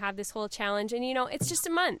and you have this whole challenge, and it's just a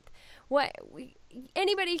month.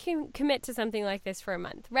 Anybody can commit to something like this for a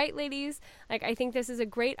month, right, ladies? Like, I think this is a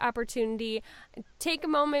great opportunity. Take a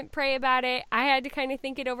moment, pray about it. I had to kind of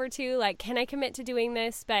think it over too, like, can I commit to doing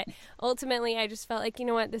this? But ultimately I just felt like, you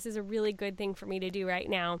know what, this is a really good thing for me to do right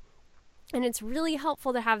now. And it's really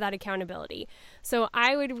helpful to have that accountability. So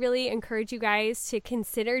I would really encourage you guys to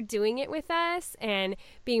consider doing it with us and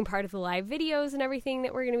being part of the live videos and everything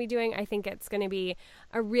that we're going to be doing. I think it's going to be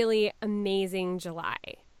a really amazing July.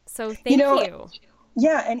 So thank you.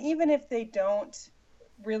 Yeah, and even if they don't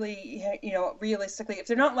really, realistically, if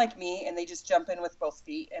they're not like me and they just jump in with both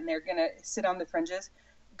feet and they're going to sit on the fringes,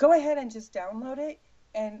 go ahead and just download it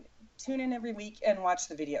and tune in every week and watch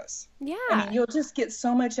the videos. Yeah. I mean, you'll just get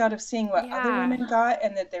so much out of seeing what other women got,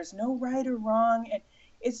 and that there's no right or wrong. And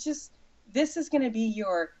it's just, this is going to be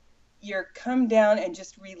your come down and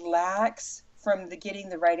just relax from getting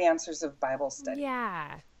the right answers of Bible study.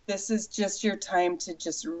 Yeah. This is just your time to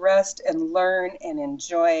just rest and learn and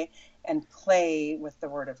enjoy and play with the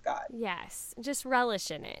Word of God. Yes. Just relish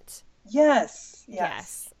in it. Yes.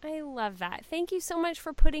 I love that. Thank you so much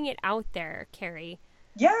for putting it out there, Carrie.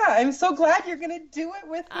 Yeah, I'm so glad you're going to do it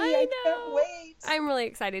with me. I can't wait. I'm really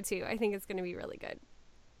excited too. I think it's going to be really good.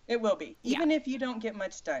 It will be. Even if you don't get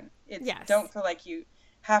much done. Don't feel like you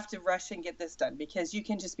have to rush and get this done, because you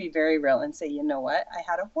can just be very real and say, you know what? I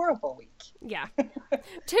had a horrible week. Yeah.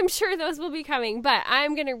 I'm sure those will be coming, but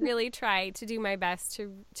I'm going to really try to do my best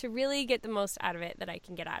to really get the most out of it that I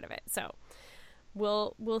can get out of it. So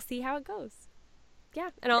we'll see how it goes.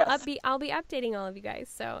 Yeah, and I'll be updating all of you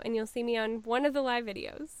guys. And you'll see me on one of the live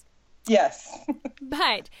videos. Yes.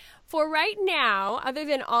 But for right now, other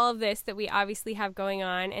than all of this that we obviously have going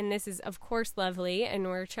on, and this is of course lovely, and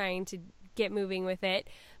we're trying to get moving with it,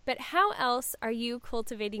 but how else are you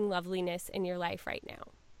cultivating loveliness in your life right now?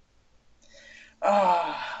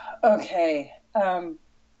 Okay.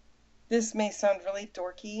 This may sound really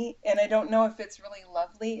dorky, and I don't know if it's really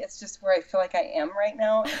lovely. It's just where I feel like I am right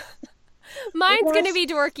now. Mine's going to be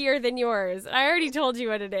dorkier than yours. I already told you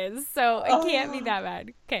what it is, so it can't be that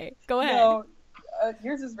bad. Okay, go ahead. No,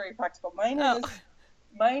 yours is very practical. Mine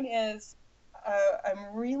is,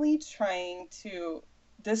 I'm really trying to,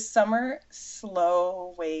 this summer,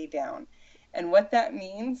 slow way down. And what that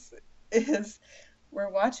means is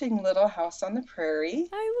we're watching Little House on the Prairie.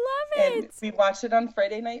 I love it. And we watch it on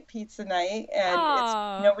Friday night pizza night.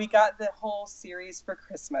 And we got the whole series for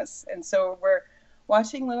Christmas. And so we're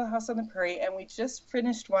watching Little House on the Prairie, and we just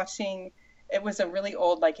finished watching, it was a really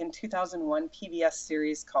old, like in 2001 PBS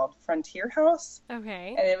series called Frontier House.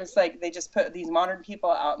 Okay. And it was like, they just put these modern people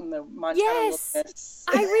out in the Montana wilderness.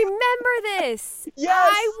 I remember this. Yes.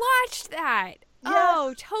 I watched that. Yes.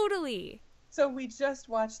 Oh, totally. So we just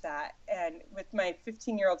watched that, and with my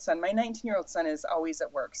 15-year-old son, my 19-year-old son is always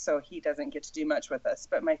at work, so he doesn't get to do much with us.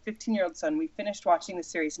 But my 15-year-old son, we finished watching the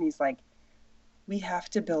series, and he's like, we have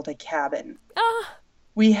to build a cabin. Oh.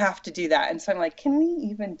 we have to do that. And so I'm like, can we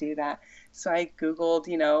even do that? So I Googled,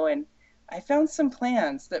 and I found some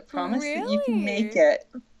plans that promise that you can make it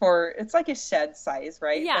for, it's like a shed size,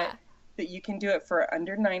 right? Yeah. But you can do it for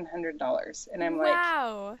under $900. And I'm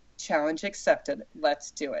wow. like, challenge accepted.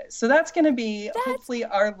 Let's do it. So that's going to be hopefully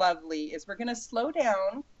our lovely is we're going to slow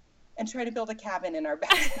down and try to build a cabin in our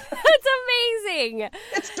backyard. That's amazing.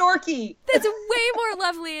 It's dorky. That's way more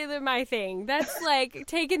lovely than my thing. That's like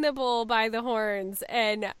taking the bull by the horns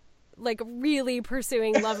and like really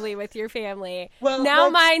pursuing lovely with your family. Well, now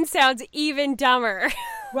mine sounds even dumber.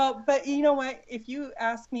 Well, but you know what? If you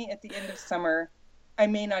ask me at the end of summer, I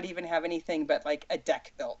may not even have anything but like a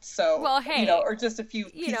deck built. So, well, hey, or just a few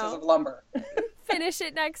pieces of lumber. Finish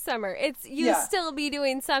it next summer. You'll still be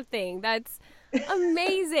doing something. That's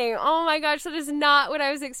amazing. Oh my gosh, that is not what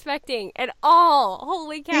I was expecting at all.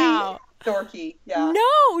 Holy cow. Dorky, yeah.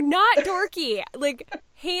 No, not dorky. Like,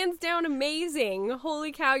 hands down amazing.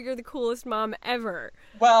 Holy cow, you're the coolest mom ever.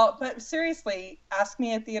 Well, but seriously, ask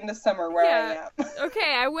me at the end of summer where I am.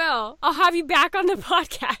 Okay, I will. I'll have you back on the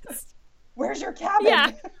podcast. Where's your cabin?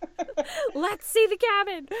 Yeah. Let's see the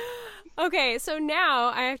cabin. Okay, so now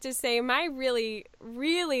I have to say my really,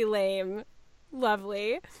 really lame,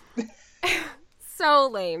 lovely. So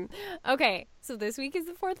lame. Okay, so this week is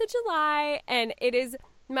the 4th of July, and it is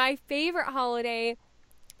my favorite holiday.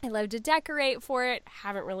 I love to decorate for it.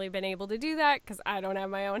 Haven't really been able to do that because I don't have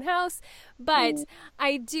my own house. But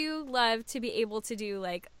I do love to be able to do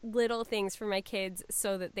like little things for my kids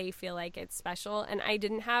so that they feel like it's special. And I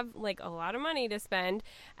didn't have like a lot of money to spend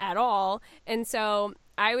at all. And so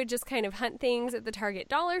I would just kind of hunt things at the Target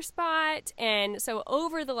dollar spot. And so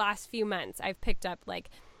over the last few months, I've picked up like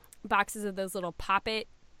boxes of those little Pop-It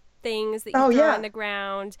things that you throw on the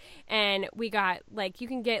ground, and we got like, you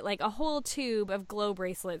can get like a whole tube of glow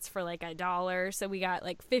bracelets for like $1, so we got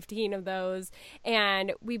like 15 of those,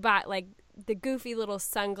 and we bought like the goofy little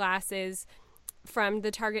sunglasses from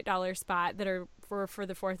the Target dollar spot that are for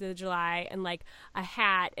the 4th of July, and like a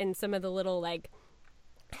hat and some of the little like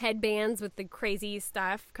headbands with the crazy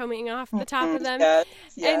stuff coming off the top of them. Yes.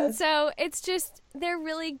 And so it's just, they're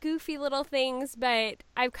really goofy little things, but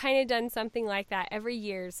I've kind of done something like that every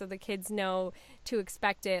year so the kids know to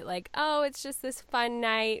expect it. Like, oh, it's just this fun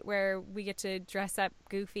night where we get to dress up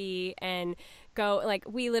goofy and go, like,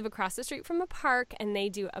 we live across the street from a park, and they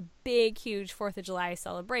do a big, huge 4th of July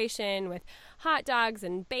celebration with hot dogs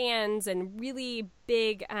and bands and really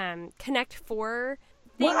big Connect 4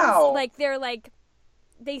 things. Wow. Like, they're like,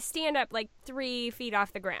 they stand up like 3 feet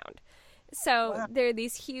off the ground. So there are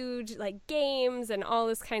these huge like games and all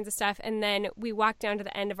this kinds of stuff. And then we walk down to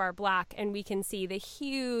the end of our block and we can see the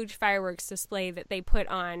huge fireworks display that they put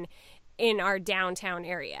on in our downtown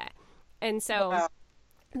area. And so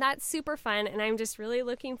that's super fun. And I'm just really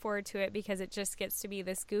looking forward to it because it just gets to be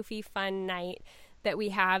this goofy, fun night that we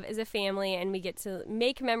have as a family, and we get to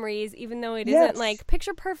make memories, even though it isn't like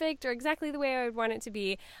picture perfect or exactly the way I would want it to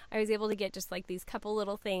be. I was able to get just like these couple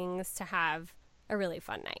little things to have a really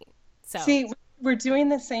fun night. So see, we're doing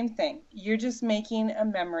the same thing. You're just making a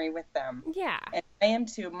memory with them. Yeah. And I am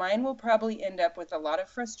too. Mine will probably end up with a lot of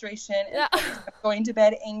frustration and going to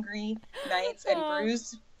bed angry nights and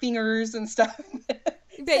bruised fingers and stuff.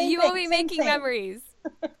 But you will be making memories.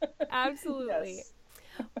 Absolutely. Yes.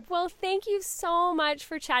 Well, thank you so much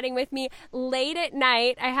for chatting with me late at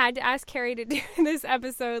night. I had to ask Carrie to do this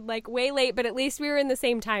episode like way late, but at least we were in the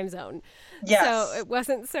same time zone. Yes. So it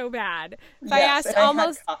wasn't so bad. Yes, I asked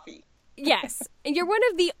almost I had coffee. Yes. And you're one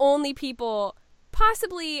of the only people,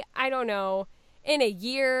 possibly, I don't know, in a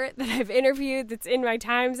year that I've interviewed that's in my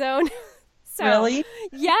time zone. So, really?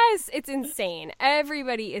 Yes, it's insane.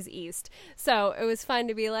 Everybody is East. So it was fun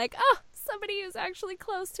to be like, oh, somebody who's actually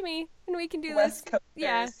close to me and we can do West this. Coasters.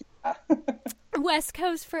 Yeah. West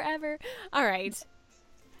Coast forever. All right.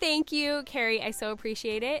 Thank you, Carrie. I so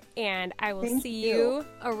appreciate it. And I will see you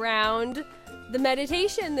around the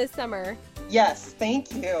meditation this summer. Yes,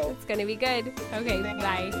 thank you. It's going to be good. Okay,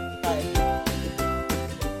 bye. Bye.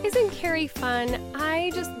 Isn't Carrie fun? I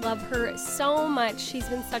just love her so much. She's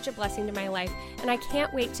been such a blessing to my life, and I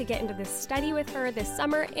can't wait to get into this study with her this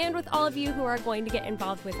summer and with all of you who are going to get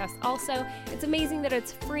involved with us also. It's amazing that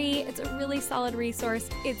it's free. It's a really solid resource.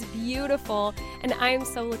 It's beautiful, and I'm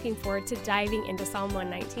so looking forward to diving into Psalm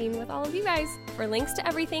 119 with all of you guys. For links to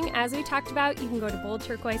everything, as we talked about, you can go to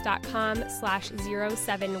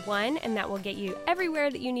boldturquoise.com/071, and that will get you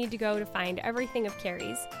everywhere that you need to go to find everything of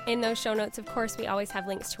Carrie's. In those show notes, of course, we always have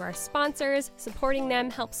links to to our sponsors. Supporting them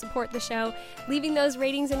helps support the show. Leaving those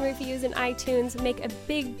ratings and reviews in iTunes make a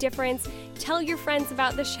big difference. Tell your friends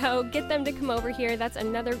about the show. Get them to come over here. That's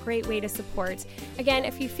another great way to support. Again,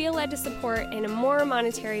 if you feel led to support in a more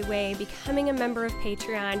monetary way, becoming a member of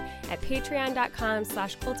Patreon at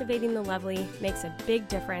patreon.com/cultivatingthelovely makes a big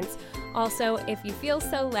difference. Also, if you feel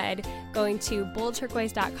so led, going to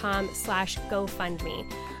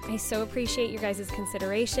boldturquoise.com/GoFundMe. I so appreciate your guys'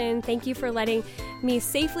 consideration. Thank you for letting me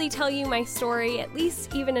safely tell you my story, at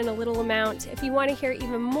least even in a little amount. If you want to hear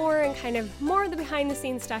even more and kind of more of the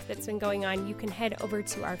behind-the-scenes stuff that's been going on, you can head over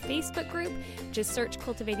to our Facebook group. Just search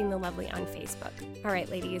Cultivating the Lovely on Facebook. All right,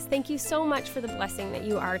 ladies, thank you so much for the blessing that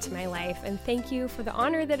you are to my life, and thank you for the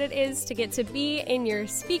honor that it is to get to be in your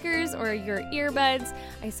speakers or your earbuds.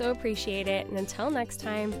 I so appreciate it, and until next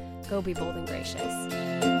time, go be bold and gracious.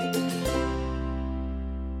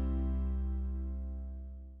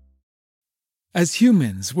 As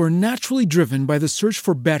humans, we're naturally driven by the search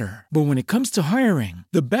for better. But when it comes to hiring,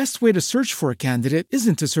 the best way to search for a candidate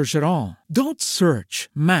isn't to search at all. Don't search,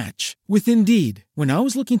 match with Indeed. When I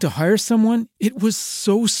was looking to hire someone, it was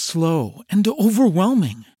so slow and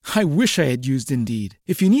overwhelming. I wish I had used Indeed.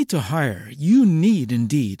 If you need to hire, you need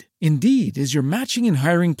Indeed. Indeed is your matching and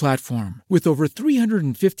hiring platform with over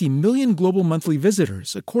 350 million global monthly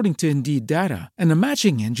visitors, according to Indeed data, and a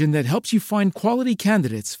matching engine that helps you find quality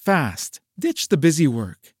candidates fast. Ditch the busy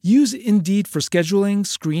work. Use Indeed for scheduling,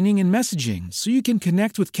 screening, and messaging so you can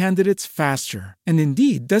connect with candidates faster. And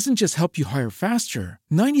Indeed doesn't just help you hire faster.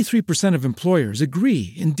 93% of employers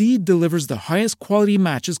agree Indeed delivers the highest quality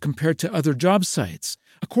matches compared to other job sites,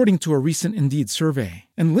 according to a recent Indeed survey.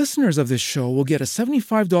 And listeners of this show will get a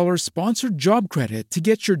 $75 sponsored job credit to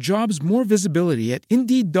get your jobs more visibility at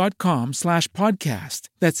Indeed.com/podcast.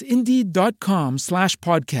 That's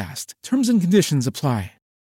Indeed.com/podcast. Terms and conditions apply.